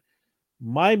bored. But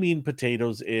my meat and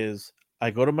potatoes is I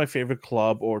go to my favorite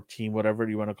club or team, whatever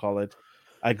you want to call it.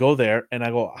 I go there and I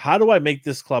go, how do I make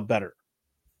this club better?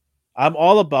 I'm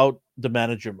all about the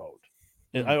manager mode.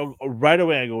 And right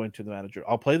away I go into the manager.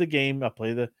 I'll play the game. I'll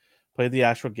play the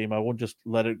actual game. I won't just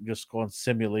let it just go on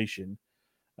simulation.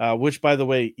 Which, by the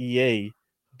way, EA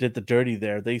did the dirty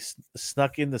there. They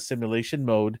snuck in the simulation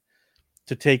mode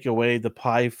to take away the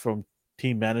pie from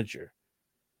Team Manager.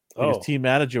 Because Team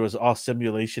Manager was all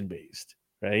simulation based,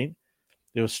 right?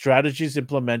 There was strategies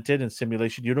implemented in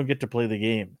simulation. You don't get to play the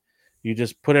game. You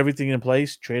just put everything in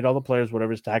place, trade all the players,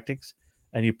 whatever's tactics,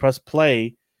 and you press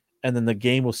play, and then the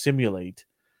game will simulate.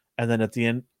 And then at the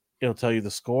end, it'll tell you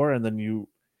the score, and then you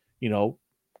go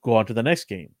on to the next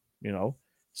game,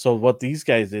 So what these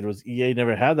guys did was EA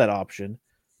never had that option.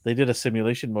 They did a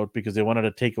simulation mode because they wanted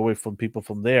to take away from people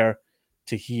from there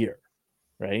to here,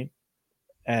 right?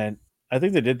 And I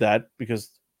think they did that because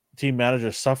Team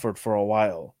Manager suffered for a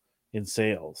while in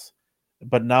sales.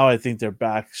 But now I think they're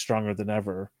back stronger than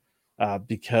ever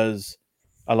because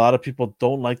a lot of people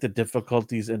don't like the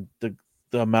difficulties and the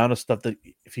amount of stuff that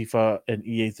FIFA and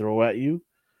EA throw at you.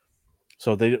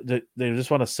 So they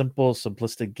just want a simple,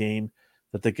 simplistic game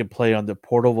that they can play on their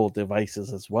portable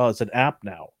devices as well. It's an app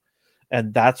now.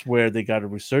 And that's where they got a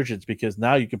resurgence because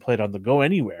now you can play it on the go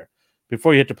anywhere.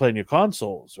 Before you had to play on your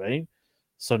consoles, right?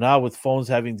 So now with phones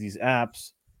having these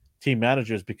apps, Team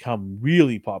Managers become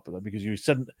really popular because you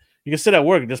can sit at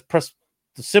work and just press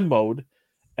the sim mode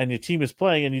and your team is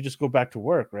playing and you just go back to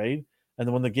work, right? And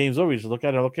then when the game's over, you just look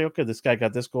at it, okay, this guy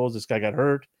got this goals, this guy got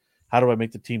hurt. How do I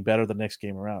make the team better the next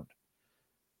game around?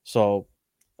 So,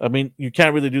 I mean, you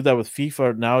can't really do that with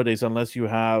FIFA nowadays unless you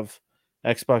have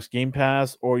Xbox Game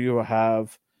Pass or you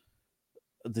have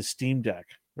the Steam Deck,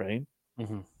 right?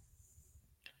 Mm-hmm.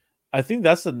 I think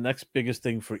that's the next biggest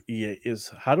thing for EA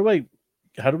is how do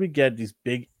we get these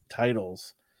big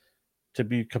titles to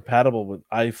be compatible with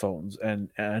iPhones and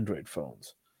Android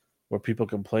phones where people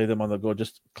can play them on the go?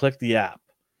 Just click the app.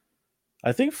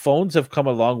 I think phones have come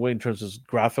a long way in terms of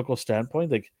graphical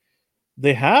standpoint. Like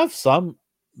they have some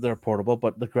they're portable,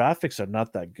 but the graphics are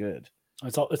not that good.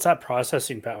 It's that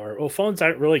processing power. Well, phones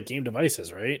aren't really game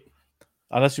devices, right?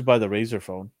 Unless you buy the Razer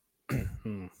phone.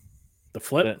 The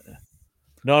Flip?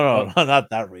 No, not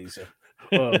that Razer.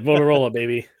 Motorola,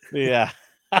 baby. Yeah.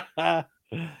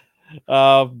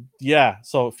 Yeah.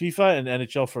 So FIFA and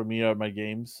NHL for me are my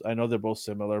games. I know they're both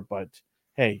similar, but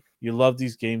hey, you love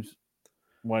these games.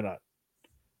 Why not?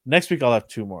 Next week I'll have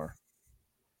two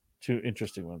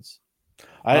interesting ones.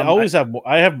 I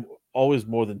have always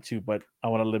more than two, but I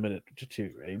want to limit it to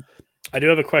two, right? I do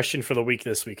have a question for the week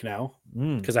this week now,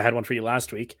 Mm. because I had one for you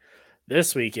last week.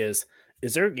 This week is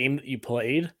there a game that you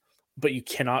played but you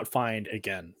cannot find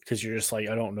again because you're just like,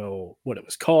 I don't know what it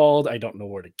was called, I don't know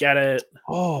where to get it?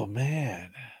 Oh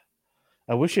man,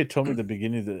 I wish you had told me at the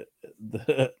beginning of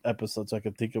the episode so I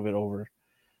could think of it over.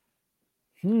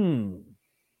 I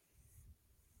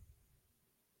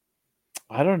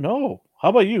don't know. How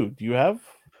about you? Do you have?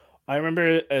 I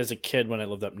remember as a kid when I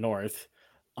lived up north,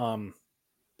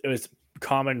 it was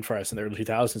common for us in the early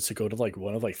 2000s to go to like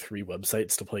one of like 3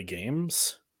 websites to play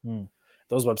games.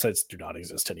 Those websites do not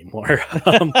exist anymore.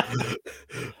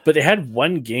 But they had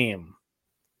one game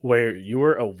where you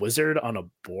were a wizard on a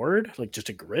board, like just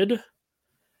a grid,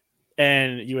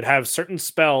 and you would have certain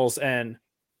spells, and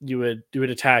you would do an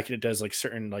attack, and it does like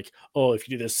certain, like, oh, if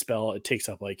you do this spell, it takes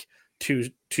up like two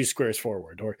squares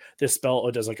forward, or this spell,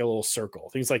 it does like a little circle,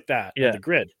 things like that. Yeah, the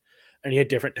grid, and you had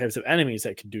different types of enemies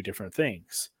that could do different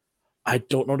things. I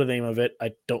don't know the name of it.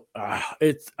 I don't.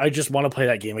 I just want to play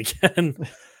that game again,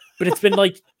 but it's been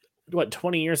like what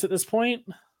 20 years at this point.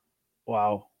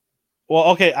 Wow. Well,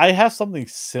 okay, I have something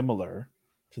similar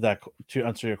to that to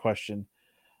answer your question.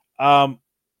 That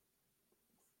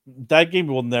game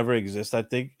will never exist, I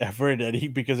think, ever in any,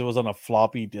 because it was on a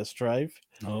floppy disk drive.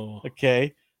 Oh,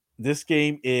 okay. This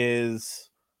game is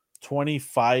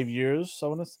 25 years.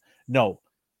 30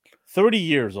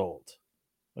 years old.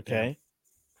 Okay. Yeah.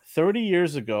 30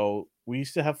 years ago, we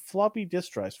used to have floppy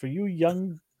disk drives. For you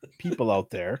young people out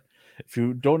there, if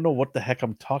you don't know what the heck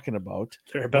I'm talking about,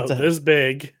 they're about this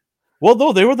big. Well,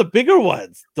 no, they were the bigger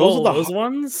ones. Those are those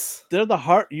ones. They're the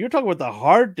hard. You're talking about the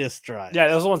hard disk drive. Yeah,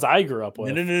 those are the ones I grew up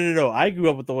with. No. I grew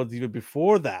up with the ones even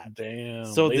before that. Damn.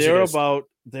 So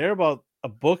they're about a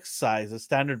book size, a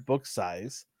standard book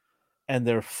size, and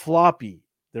they're floppy.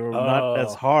 They're not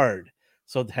as hard.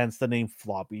 So hence the name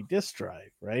floppy disk drive,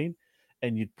 right?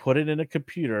 And you'd put it in a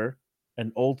computer,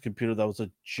 an old computer that was a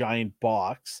giant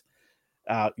box.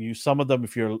 Some of them,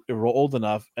 if you're old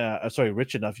enough,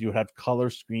 rich enough, you have color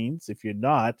screens. If you're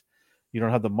not, you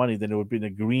don't have the money, then it would be in a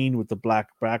green with the black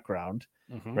background,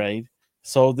 right?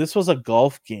 So this was a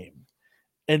golf game.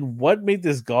 And what made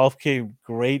this golf game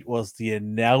great was the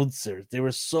announcers. They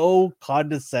were so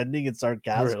condescending and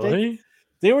sarcastic. Really?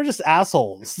 They were just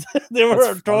assholes. They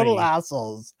were total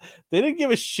assholes. They didn't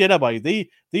give a shit about you.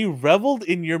 They reveled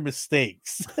in your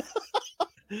mistakes.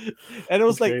 And it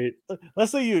was like, great.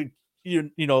 Let's say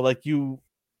you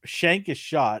shank a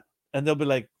shot, and they'll be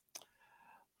like,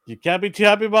 you can't be too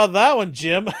happy about that one,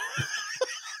 Jim.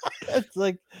 It's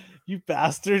like, you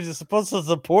bastards, you're supposed to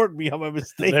support me on my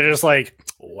mistake. They're just like,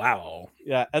 wow.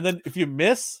 Yeah. And then if you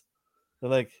miss,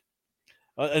 they're like,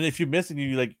 and if you miss and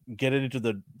you like get it into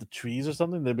the trees or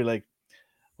something, they'll be like,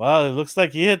 well, it looks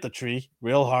like you hit the tree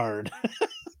real hard.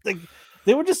 Like,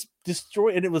 they would just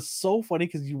destroy, and it was so funny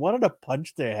because you wanted to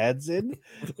punch their heads in.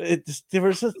 They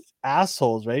were just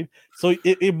assholes, right? So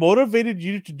it motivated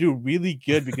you to do really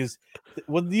good, because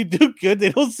when you do good,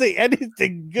 they don't say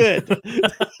anything good.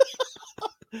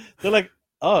 They're like,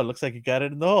 oh, it looks like you got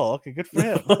it in the hole. Okay, good for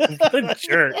him. What a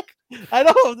jerk. I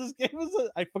know, this game was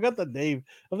I forgot the name.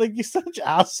 I'm like, you're such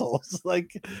assholes.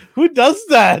 Like, who does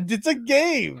that? It's a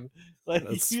game. Like,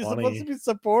 you're supposed to be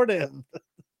supportive.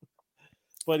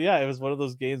 But yeah, it was one of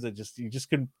those games that you just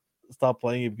couldn't stop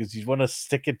playing it because you want to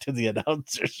stick it to the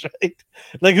announcers, right?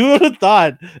 Like, who would have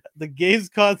thought the game's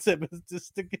concept is to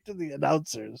stick it to the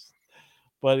announcers?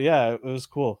 But yeah, it was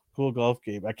cool golf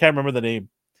game. I can't remember the name.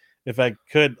 If I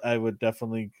could, I would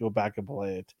definitely go back and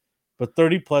play it. But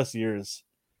 30 plus years,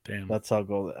 damn, that's how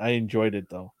good. I enjoyed it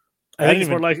though. I think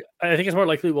it's more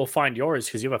likely we'll find yours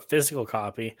because you have a physical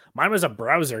copy. Mine was a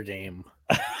browser game.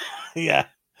 Yeah.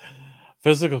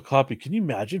 Physical copy. Can you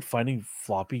imagine finding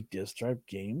floppy disk drive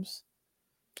games?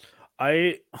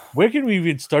 Where can we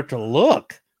even start to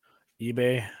look?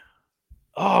 eBay.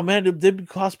 Oh man, they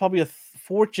cost probably a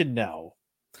fortune now.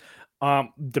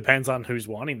 Depends on who's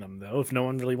wanting them though. If no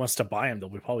one really wants to buy them, they'll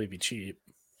probably be cheap.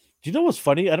 Do you know what's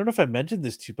funny? I don't know if I mentioned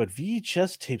this to you, but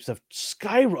VHS tapes have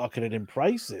skyrocketed in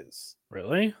prices.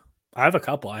 Really? I have a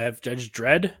couple. I have Judge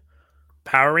Dredd,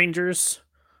 Power Rangers,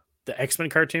 the X-Men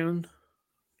cartoon.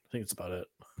 I think it's about it.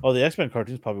 Oh, the X-Men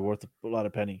cartoon is probably worth a lot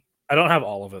of penny. I don't have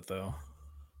all of it though.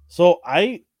 So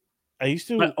I I used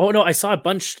to. Oh no, I saw a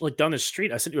bunch like down the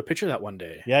street. I sent you a picture of that one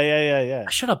day. Yeah.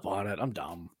 I should have bought it. I'm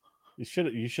dumb. You should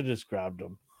have just grabbed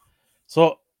them.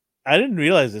 So I didn't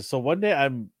realize this. So one day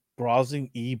I'm browsing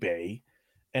eBay,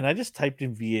 and I just typed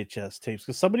in VHS tapes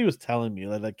because somebody was telling me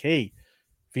like, hey,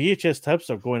 VHS tapes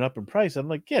are going up in price. I'm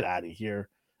like, get out of here.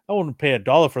 I wouldn't pay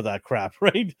 $1 for that crap,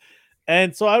 right?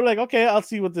 And so I'm like, okay, I'll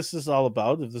see what this is all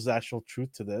about, if there's actual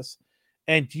truth to this.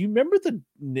 And do you remember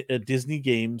the Disney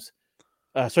games,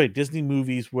 Disney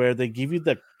movies where they give you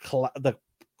the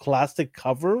plastic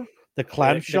cover, the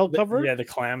clamshell cover? Yeah, the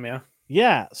clam, yeah.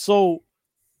 Yeah. So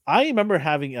I remember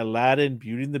having Aladdin,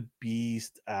 Beauty and the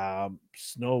Beast,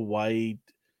 Snow White,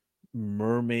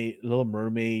 Little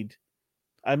Mermaid.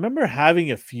 I remember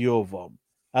having a few of them.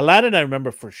 Aladdin, I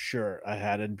remember for sure I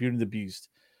had, and Beauty and the Beast.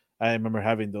 I remember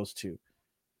having those two.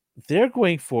 They're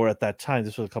going for, at that time,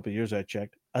 this was a couple of years I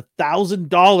checked,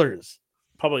 $1,000.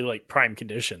 Probably like prime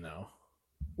condition though.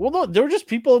 Well, no, there were just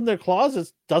people in their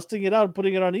closets dusting it out and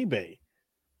putting it on eBay.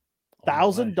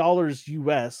 $1,000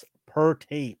 US per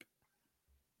tape.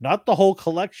 Not the whole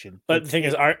collection. But the thing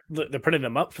is, they're putting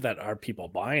them up for that. Are people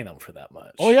buying them for that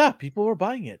much? Oh yeah, people were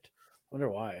buying it. Wonder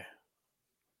why.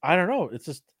 I don't know. It's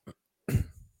just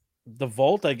the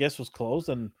vault, I guess, was closed,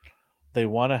 and they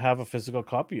want to have a physical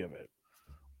copy of it.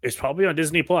 It's probably on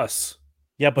Disney Plus.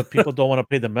 Yeah, but people don't want to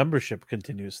pay the membership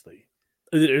continuously.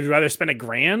 They'd rather spend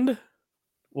 $1,000.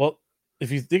 Well,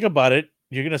 if you think about it,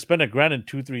 you're going to spend $1,000 in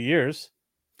 2-3 years.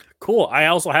 Cool. I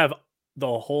also have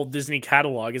the whole Disney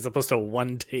catalog as opposed to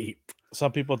one tape.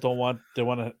 Some people don't want. They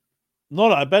want to.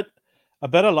 No. I bet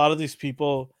a lot of these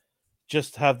people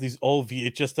just have these old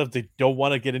VHS stuff. They don't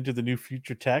want to get into the new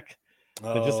future tech.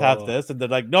 They just have this, and they're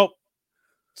like, nope,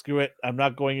 screw it. I'm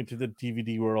not going into the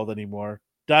DVD world anymore.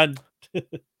 Done.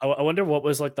 I wonder what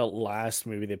was like the last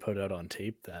movie they put out on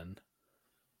tape then.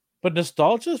 But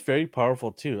nostalgia is very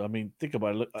powerful too. I mean, think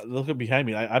about it. Look at behind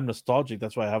me. I'm nostalgic.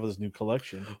 That's why I have this new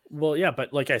collection. Well, yeah,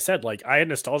 but like I said, like I had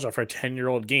nostalgia for a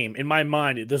 10-year-old game. In my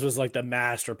mind, this was like the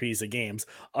masterpiece of games.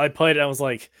 I played it. I was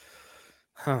like,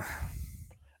 huh.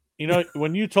 You know,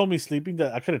 when you told me Sleeping,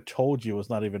 that I could have told you it was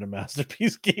not even a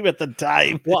masterpiece game at the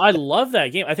time. Well, I love that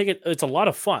game. I think it's a lot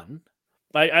of fun.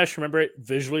 I just remember it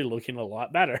visually looking a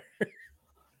lot better.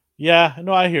 Yeah,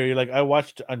 no, I hear you. Like, I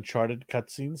watched Uncharted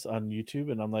cutscenes on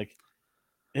YouTube, and I'm like,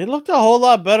 it looked a whole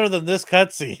lot better than this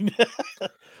cutscene.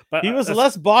 But he was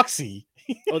less boxy.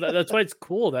 That's why it's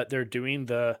cool that they're doing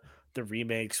the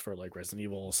remakes for like Resident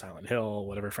Evil, Silent Hill,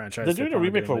 whatever franchise. They're doing a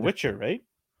remake for Witcher, right?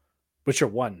 Witcher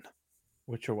 1.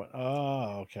 Witcher 1.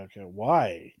 Oh, okay.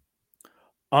 Why?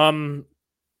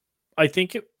 I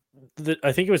think it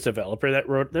was developer that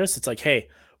wrote this. It's like, hey,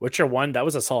 Witcher 1, that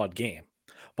was a solid game,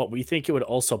 but we think it would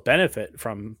also benefit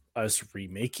from us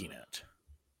remaking it.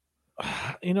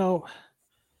 You know,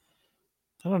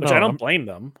 I don't know. Which I don't blame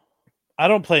them. I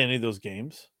don't play any of those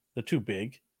games. They're too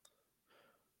big.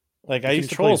 Like, I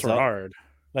used to play were hard.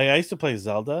 Like, I used to play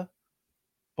Zelda,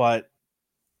 but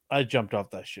I jumped off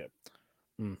that ship.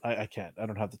 I can't. I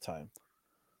don't have the time.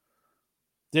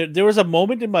 There was a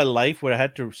moment in my life where I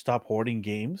had to stop hoarding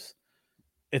games.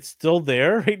 It's still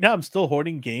there. Right now, I'm still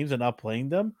hoarding games and not playing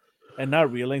them and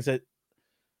not realizing that.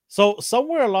 So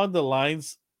somewhere along the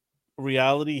lines,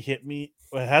 reality hit me.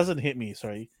 Well, it hasn't hit me,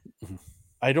 sorry.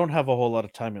 I don't have a whole lot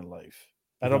of time in life.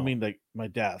 I don't mean like my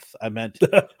death. I meant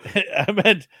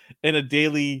in a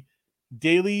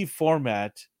daily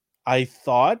format. I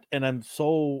thought, and I'm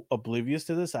so oblivious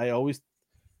to this, I always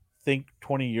think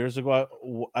 20 years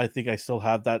ago, I think I still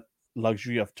have that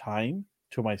luxury of time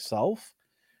to myself.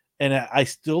 And I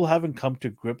still haven't come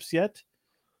to grips yet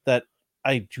that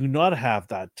I do not have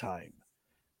that time.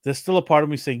 There's still a part of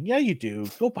me saying, yeah, you do.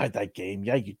 Go buy that game.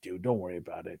 Yeah, you do. Don't worry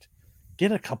about it.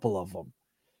 Get a couple of them.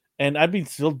 And I've been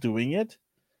still doing it.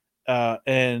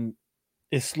 And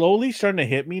it's slowly starting to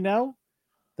hit me now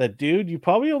that, dude, you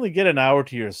probably only get an hour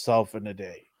to yourself in a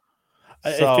day.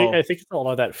 I think it's a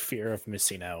lot of that fear of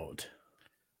missing out.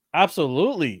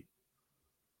 Absolutely.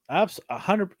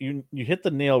 100. You hit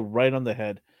the nail right on the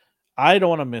head. I don't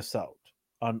want to miss out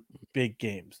on big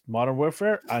games. Modern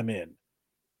Warfare, I'm in.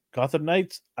 Gotham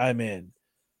Knights, I'm in.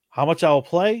 How much I'll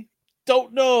play?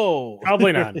 Don't know.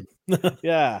 Probably none.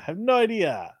 Yeah, have no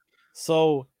idea.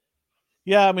 So,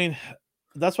 yeah, I mean,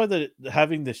 that's why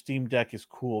having the Steam Deck is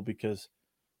cool, because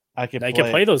I can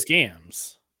play those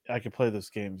games. I can play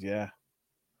those games, yeah.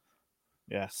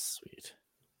 Yeah. Sweet.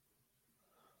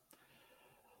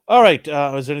 All right.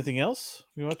 Is there anything else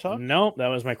you want to talk? No, that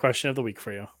was my question of the week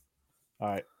for you. All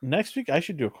right. Next week, I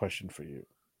should do a question for you.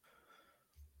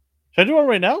 Should I do one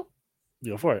right now?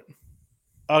 Go for it.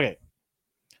 Okay.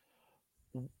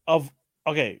 Of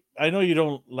Okay, I know you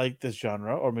don't like this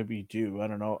genre, or maybe you do. I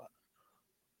don't know.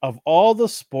 Of all the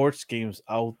sports games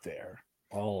out there,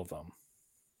 All of them.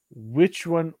 which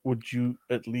one would you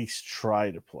at least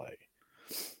try to play?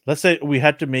 Let's say we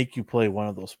had to make you play one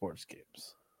of those sports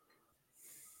games.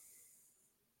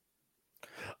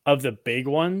 Of the big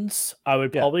ones, I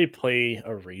would Yeah. probably play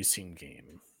a racing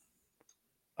game.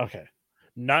 Okay.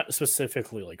 Not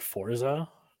specifically like Forza.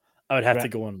 I would have to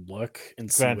go and look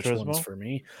and see Gran which one's Turismo. for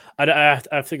me. I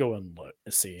have to go and look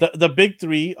and see. The big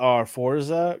three are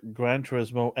Forza, Gran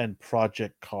Turismo, and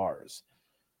Project Cars.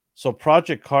 So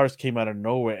Project Cars came out of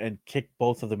nowhere and kicked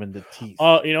both of them in the teeth.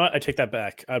 Oh, you know what? I take that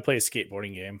back. I'd play a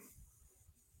skateboarding game.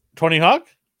 Tony Hawk?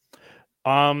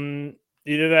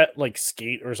 Either that like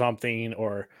skate or something,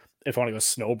 or if I want to go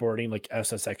snowboarding, like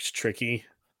SSX Tricky.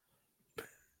 But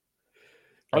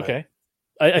Okay.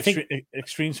 I think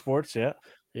Extreme Sports, yeah.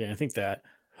 Yeah, I think that.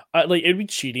 Like it'd be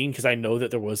cheating because I know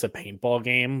that there was a paintball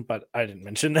game, but I didn't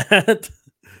mention that.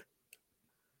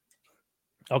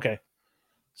 Okay.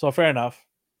 So fair enough.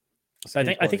 I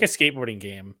think a skateboarding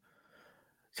game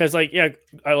because like yeah,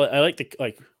 I like the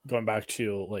like going back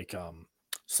to like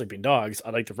Sleeping Dogs.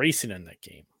 I like the racing in that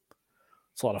game.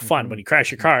 It's a lot of fun. When you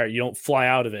crash your car, you don't fly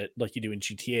out of it like you do in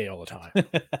GTA all the time.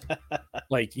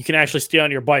 Like you can actually stay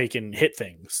on your bike and hit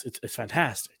things. It's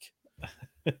fantastic.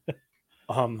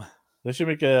 They should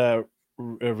make a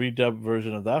redub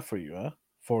version of that for you, huh?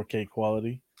 4K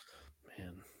quality.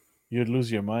 Man, you'd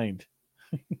lose your mind.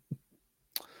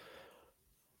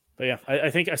 But yeah, I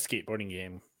think a skateboarding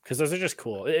game because those are just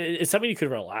cool. It's something you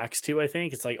could relax to. I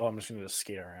think it's like, oh, I'm just gonna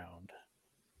skate around,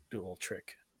 do a little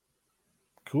trick.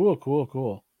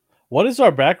 Cool. What is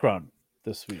our background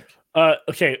this week?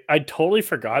 Okay, I totally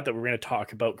forgot that we were gonna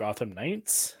talk about Gotham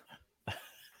Knights,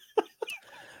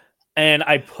 and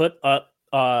I put up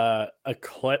a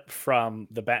clip from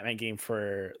the Batman game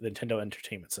for the Nintendo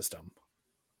Entertainment System.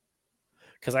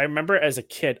 Because I remember as a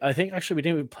kid, I think actually we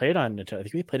didn't even play it on Nintendo. I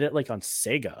think we played it like on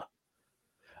Sega.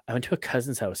 I went to a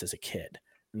cousin's house as a kid,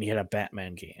 and he had a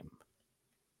Batman game.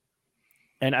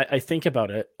 And I think about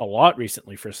it a lot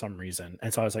recently for some reason.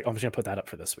 And so I was like, oh, I'm just going to put that up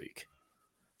for this week.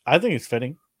 I think it's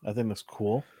fitting. I think it's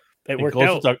cool. It worked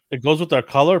out. It goes with our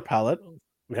color palette.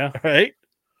 Yeah. Right?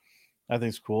 I think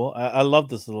it's cool. I love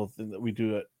this little thing that we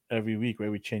do every week where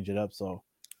we change it up. So,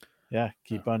 yeah,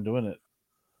 keep on doing it.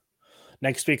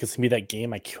 Next week, it's going to be that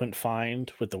game I couldn't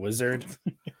find with the wizard.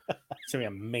 It's going to be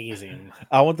amazing.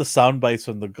 I want the sound bites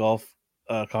from the golf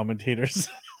commentators.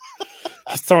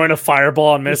 Just throwing a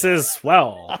fireball and misses.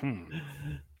 Well,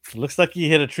 looks like you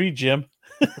hit a tree, Jim.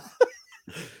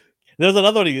 There's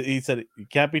another one. He said, you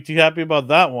can't be too happy about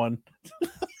that one.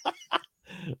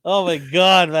 Oh my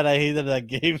God, man. I hated that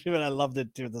game, and I loved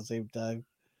it too at the same time.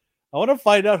 I want to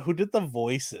find out who did the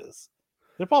voices.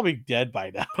 They're probably dead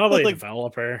by now. Probably like, a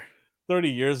developer. 30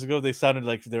 years ago, they sounded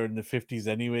like they're in the 50s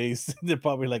anyways. They're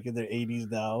probably like in their 80s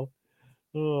now.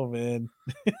 Oh, man.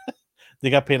 They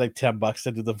got paid like $10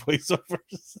 to do the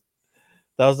voiceovers.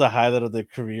 That was the highlight of their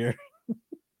career.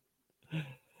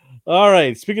 All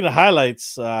right. Speaking of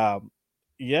highlights,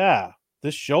 yeah,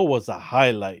 this show was a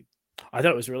highlight. I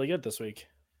thought it was really good this week.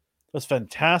 It was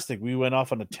fantastic. We went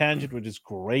off on a tangent, which is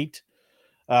great.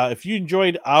 If you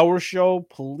enjoyed our show,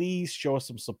 please show us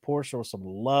some support, show us some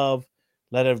love.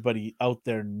 Let everybody out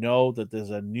there know that there's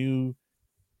a new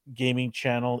gaming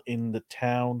channel in the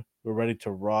town. We're ready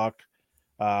to rock.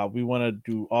 We want to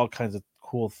do all kinds of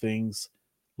cool things.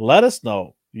 Let us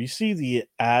know. You see the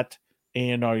at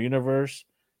ANR Universe.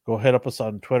 Go hit up us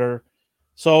on Twitter.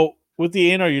 So with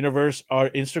the ANR Universe, our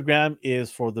Instagram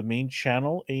is for the main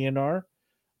channel, ANR.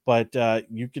 But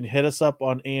you can hit us up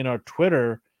on ANR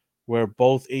Twitter, where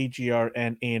both AGR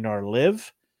and ANR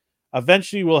live.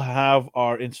 Eventually, we'll have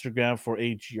our Instagram for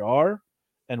AGR.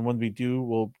 And when we do,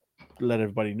 we'll let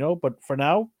everybody know. But for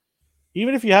now,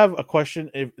 even if you have a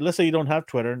question, let's say you don't have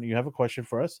Twitter and you have a question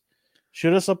for us,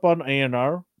 shoot us up on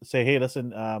ANR. Say, hey,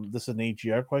 listen, this is an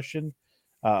AGR question.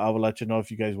 I will let you know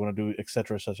if you guys want to do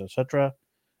etc. etc.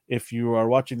 If you are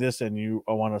watching this and you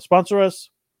want to sponsor us,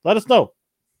 let us know.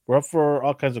 We're up for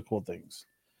all kinds of cool things.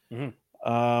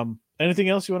 Mm-hmm. Anything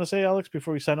else you want to say, Alex,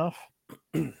 before we sign off?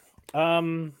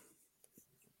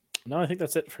 No, I think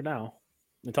that's it for now.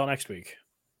 Until next week.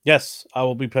 Yes, I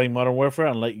will be playing Modern Warfare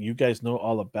and let you guys know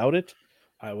all about it.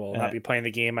 I will not be playing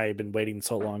the game I've been waiting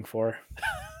so long for.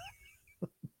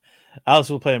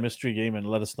 Alex will play a mystery game and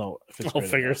let us know if it's I'll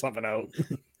figure something out.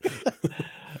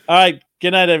 All right.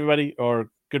 Good night, everybody,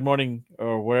 or good morning,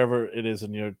 or wherever it is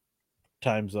in your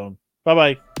time zone.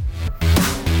 Bye-bye.